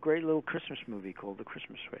yeah, it's a great little Christmas movie called The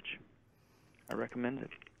Christmas Switch. I recommend it.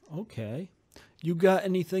 Okay. You got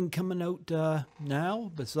anything coming out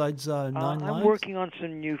now besides 9 Lives? I'm working on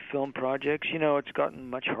some new film projects. You know, it's gotten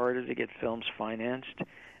much harder to get films financed.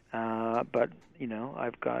 But, you know,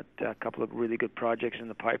 I've got a couple of really good projects in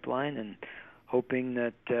the pipeline, and hoping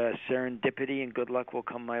that serendipity and good luck will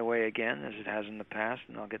come my way again, as it has in the past,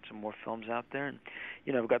 and I'll get some more films out there. And,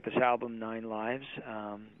 you know, I've got this album, 9 Lives,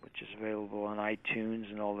 which is available on iTunes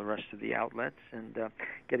and all the rest of the outlets, and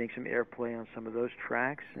getting some airplay on some of those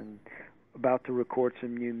tracks, and about to record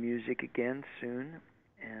some new music again soon,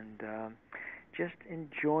 and just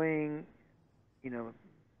enjoying, you know,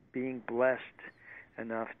 being blessed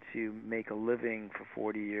enough to make a living for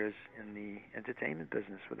 40 years in the entertainment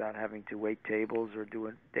business without having to wait tables or do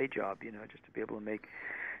a day job, you know, just to be able to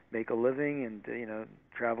make a living and, you know,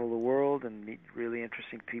 travel the world and meet really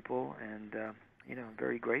interesting people, and, you know, I'm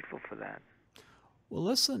very grateful for that. Well,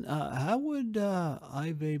 listen, how would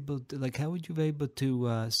I be able to, like, how would you be able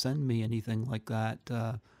to send me anything like that?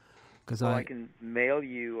 Because I can mail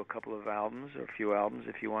you a couple of albums or a few albums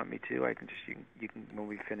if you want me to. I can just you can when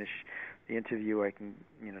we finish the interview, I can,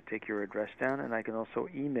 you know, take your address down, and I can also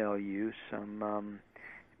email you some.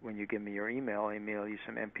 When you give me your email, I email you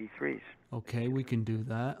some MP3s. Okay, we can do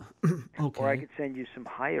that. Okay. Or I could send you some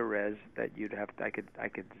higher res that you'd have to. I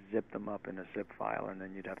could zip them up in a zip file, and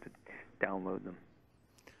then you'd have to download them.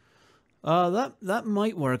 That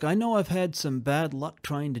might work. I know I've had some bad luck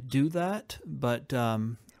trying to do that, but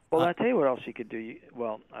well, I'll tell you what else you could do.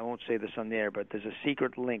 Well, I won't say this on the air, but there's a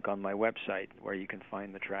secret link on my website where you can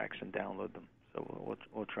find the tracks and download them. So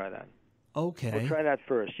we'll try that. Okay. We'll try that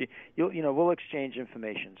first. You know, we'll exchange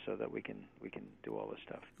information so that we can do all this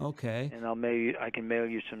stuff. Okay. And I can mail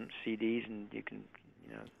you some CDs, and you can,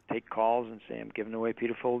 you know, take calls and say I'm giving away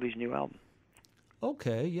Peter Foldy's new album.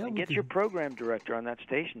 Okay. Yeah. And get your program director on that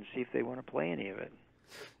station, see if they want to play any of it.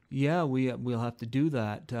 Yeah, we'll have to do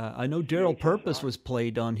that. I know Daryl Purpose was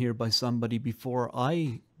played on here by somebody before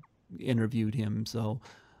I interviewed him, so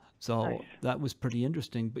nice. That was pretty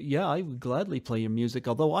interesting. But yeah, I would gladly play your music,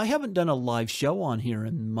 although I haven't done a live show on here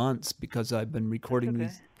in months because I've been recording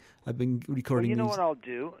I've been Well, recording you know these. what I'll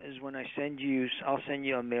do is when I'll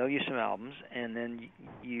mail you some albums, and then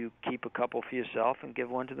you keep a couple for yourself and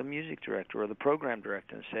give one to the music director or the program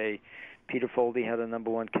director and say, Peter Foldy had a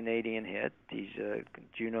 #1 Canadian hit. He's a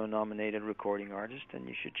Juno-nominated recording artist, and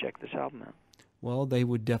you should check this album out. Well, they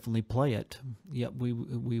would definitely play it. Yep, we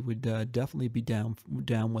would definitely be down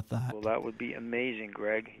with that. Well, that would be amazing,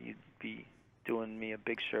 Greg. You'd be doing me a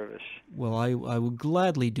big service. Well, I would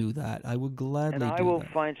gladly do that. I would gladly do that. And I will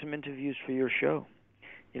find some interviews for your show.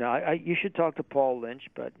 You know, you should talk to Paul Lynch,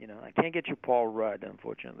 but, you know, I can't get you Paul Rudd,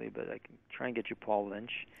 unfortunately, but I can try and get you Paul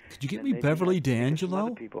Lynch. Could you get me Beverly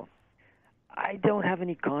D'Angelo? People. I don't have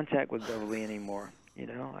any contact with Beverly anymore. You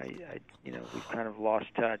know, we've kind of lost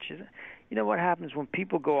touch. You know what happens when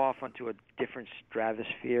people go off onto a different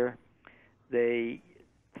stratosphere? They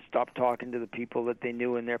stop talking to the people that they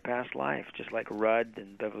knew in their past life, just like Rudd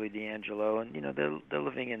and Beverly D'Angelo, and you know they're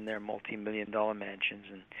living in their multi-million-dollar mansions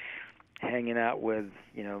and hanging out with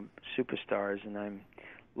superstars, and I'm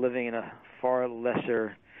living in a far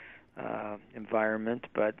lesser environment,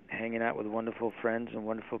 but hanging out with wonderful friends and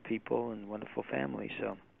wonderful people and wonderful family.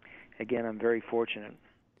 So, again, I'm very fortunate.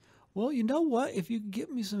 Well, you know what? If you could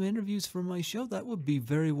get me some interviews for my show, that would be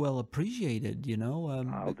very well appreciated, you know.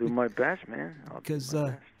 I'll do my best, man. Because,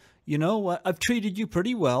 you know, I've treated you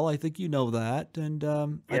pretty well. I think you know that. And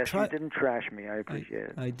yes, you didn't trash me. I appreciate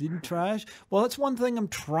it. I didn't trash. Well, that's one thing I'm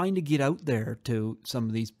trying to get out there to some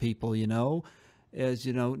of these people, you know, is,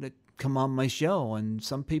 you know, to come on my show. And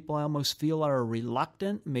some people I almost feel are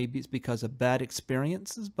reluctant. Maybe it's because of bad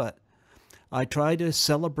experiences, but I try to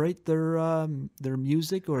celebrate their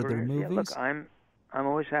music or their movies. Yeah, look, I'm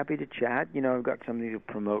always happy to chat. You know, I've got something to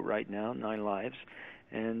promote right now, 9 Lives,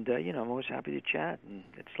 and you know, I'm always happy to chat. And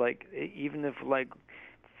it's like even if like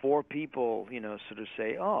 4 people, you know, sort of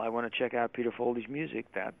say, "Oh, I want to check out Peter Foldy's music,"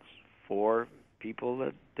 that's 4 people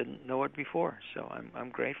that didn't know it before. So I'm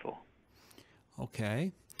grateful.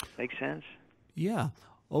 Okay. Makes sense. Yeah.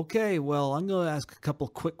 Okay, well, I'm going to ask a couple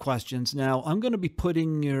quick questions. Now, I'm going to be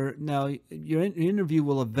putting your interview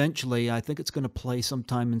will eventually, I think it's going to play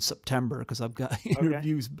sometime in September because I've got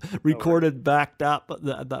interviews recorded backed up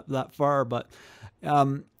that far. But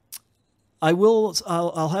I'll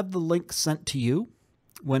have the link sent to you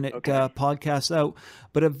when it podcasts out.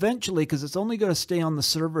 But eventually, because it's only going to stay on the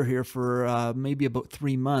server here for maybe about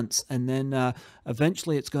 3 months, and then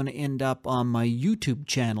eventually it's going to end up on my YouTube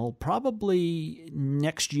channel, probably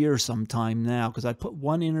next year sometime now, because I put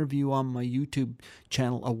 1 interview on my YouTube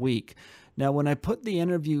channel a week. Now, when I put the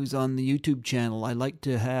interviews on the YouTube channel, I like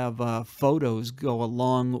to have photos go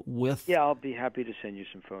along with... Yeah, I'll be happy to send you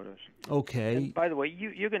some photos. Okay. And by the way,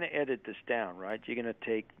 you're going to edit this down, right? You're going to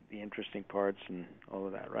take the interesting parts and all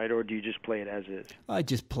of that, right? Or do you just play it as is? I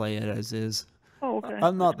just play it as is. Oh, okay.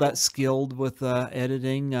 I'm not that skilled with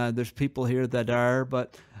editing. There's people here that are,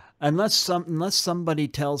 but unless somebody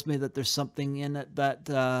tells me that there's something in it that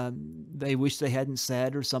they wish they hadn't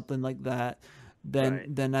said or something like that,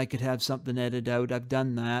 then I could have something edited out. I've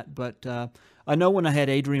done that, but I know when I had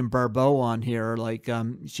Adrienne Barbeau on here, like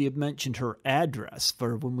she had mentioned her address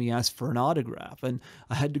for when we asked for an autograph, and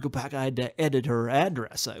I had to go back. I had to edit her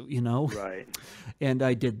address out, you know. Right. And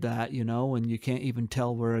I did that, you know, and you can't even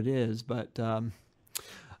tell where it is. But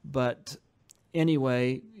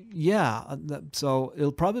anyway, yeah. So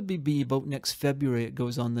it'll probably be about next February. It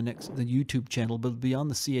goes on the YouTube channel, but it'll be on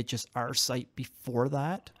the CHSR site before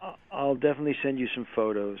that. I'll definitely send you some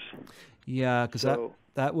photos. Yeah, because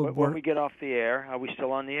that would work. When we get off the air, are we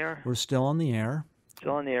still on the air? We're still on the air.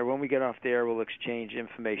 Still on the air. When we get off the air, we'll exchange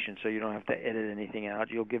information so you don't have to edit anything out.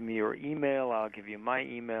 You'll give me your email. I'll give you my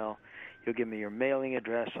email. You'll give me your mailing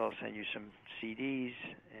address. I'll send you some CDs,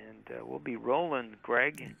 and we'll be rolling,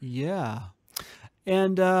 Greg. Yeah.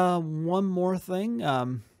 And one more thing.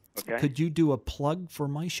 Could you do a plug for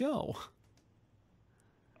my show?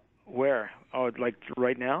 Where? Oh, like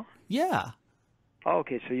right now? Yeah. Oh,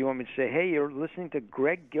 okay, so you want me to say, hey, you're listening to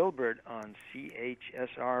Greg Gilbert on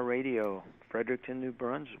CHSR Radio, Fredericton, New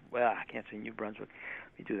Brunswick. Well, I can't say New Brunswick.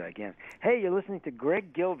 Let me do that again. Hey, you're listening to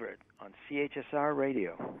Greg Gilbert on CHSR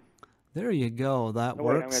Radio. There you go. That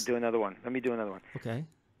works. Wait, I'm going to do another one. Let me do another one. Okay.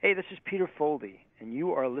 Hey, this is Peter Foldy, and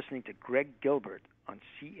you are listening to Greg Gilbert on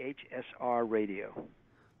CHSR Radio.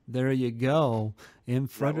 There you go. In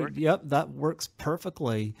Frederick, yep, that works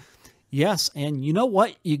perfectly. Yes, and you know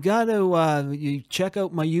what? You got to you check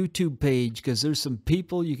out my YouTube page because there's some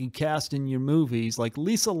people you can cast in your movies, like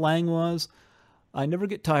Lisa Langlois. I never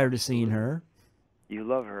get tired of seeing her. You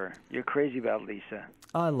love her. You're crazy about Lisa.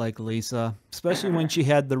 I like Lisa, especially when she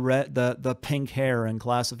had the pink hair in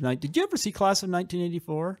Class of 19. Did you ever see Class of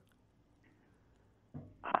 1984?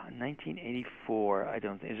 1984. I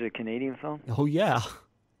don't think. Is it a Canadian film? Oh, yeah.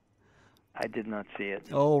 I did not see it.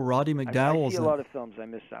 Oh, Roddy McDowell's I see a lot of films. I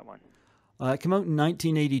missed that one. It came out in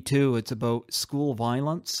 1982. It's about school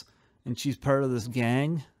violence, and she's part of this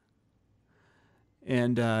gang.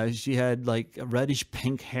 And she had like a reddish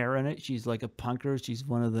pink hair in it. She's like a punker. She's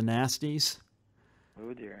one of the nasties.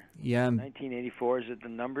 Oh dear. Yeah. 1984. Is it the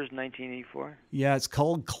numbers 1984? Yeah, it's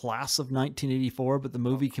called Class of 1984, but the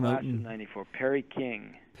movie came out in... Class of 94. Perry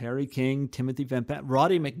King. Perry King, Timothy Van Patten.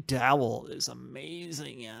 Roddy McDowell is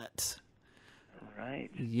amazing in it. Right.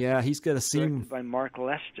 Yeah, he's got a scene... Directed by Mark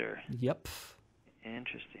Lester. Yep.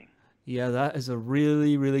 Interesting. Yeah, that is a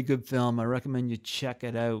really, really good film. I recommend you check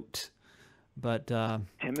it out. But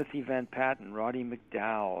Timothy Van Patten, Roddy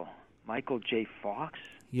McDowell, Michael J. Fox?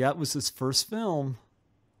 Yeah, it was his first film.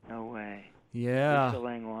 No way. Yeah. Lisa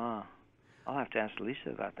Langlois. I'll have to ask Lisa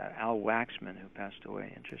about that. Al Waxman, who passed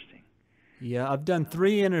away. Interesting. Yeah, I've done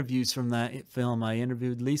 3 interviews from that film. I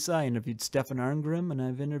interviewed Lisa, I interviewed Stefan Arngrim, and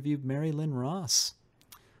I've interviewed Mary Lynn Ross.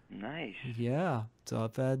 Nice. Yeah, so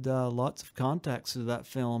I've had lots of contacts with that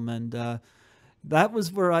film, and that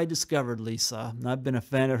was where I discovered Lisa. And I've been a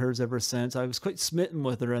fan of hers ever since. I was quite smitten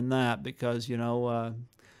with her in that because, you know,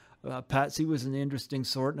 Patsy was an interesting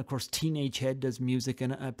sort. And, of course, Teenage Head does music,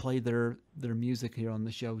 and I play their music here on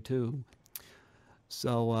the show, too.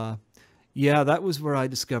 So, yeah, that was where I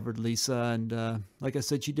discovered Lisa. And like I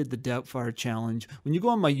said, she did the Doubtfire Challenge. When you go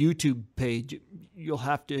on my YouTube page, you'll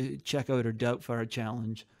have to check out her Doubtfire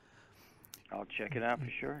Challenge. I'll check it out for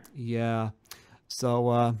sure. Yeah.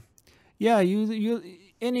 So, yeah,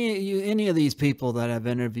 any of these people that I've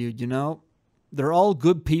interviewed, you know, they're all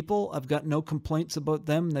good people. I've got no complaints about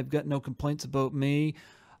them. They've got no complaints about me.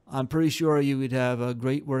 I'm pretty sure you would have a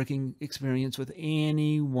great working experience with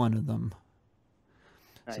any one of them.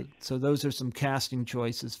 Nice. So those are some casting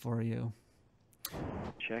choices for you.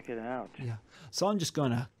 Check it out. Yeah. So I'm just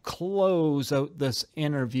going to close out this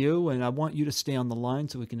interview, and I want you to stay on the line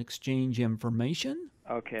so we can exchange information.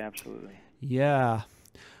 Okay, absolutely. Yeah.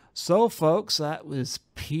 So, folks, that was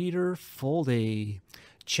Peter Foldy.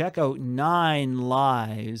 Check out 9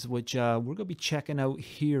 Lives, which we're going to be checking out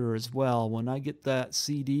here as well. When I get that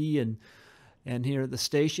CD and here at the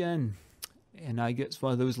station, and I get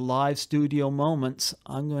one of those live studio moments,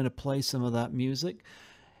 I'm going to play some of that music.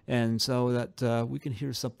 And so that we can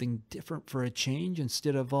hear something different for a change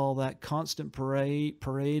instead of all that constant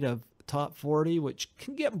parade of top 40, which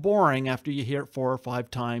can get boring after you hear it 4 or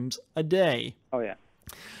 5 times a day. Oh, yeah.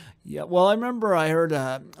 Yeah, well, I remember I heard,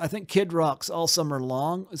 I think Kid Rock's All Summer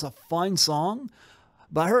Long is a fine song,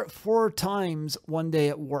 but I heard it 4 times one day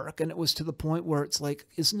at work, and it was to the point where it's like,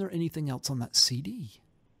 isn't there anything else on that CD?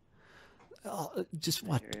 Just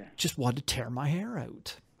wanted to tear my hair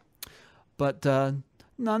out. But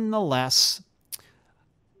nonetheless,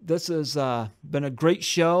 this has been a great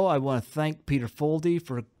show. I want to thank Peter Foldy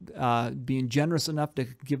for being generous enough to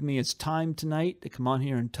give me his time tonight to come on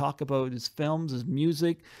here and talk about his films, his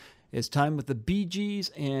music, his time with the Bee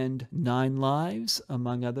Gees, and 9 Lives,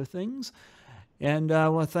 among other things. And I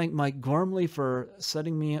want to thank Mike Gormley for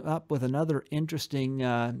setting me up with another interesting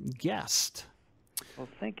guest. Well,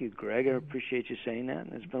 thank you, Greg. I appreciate you saying that.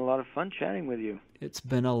 It's been a lot of fun chatting with you. It's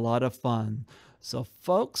been a lot of fun. So,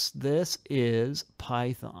 folks, this is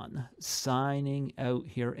Python signing out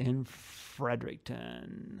here in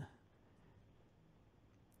Fredericton.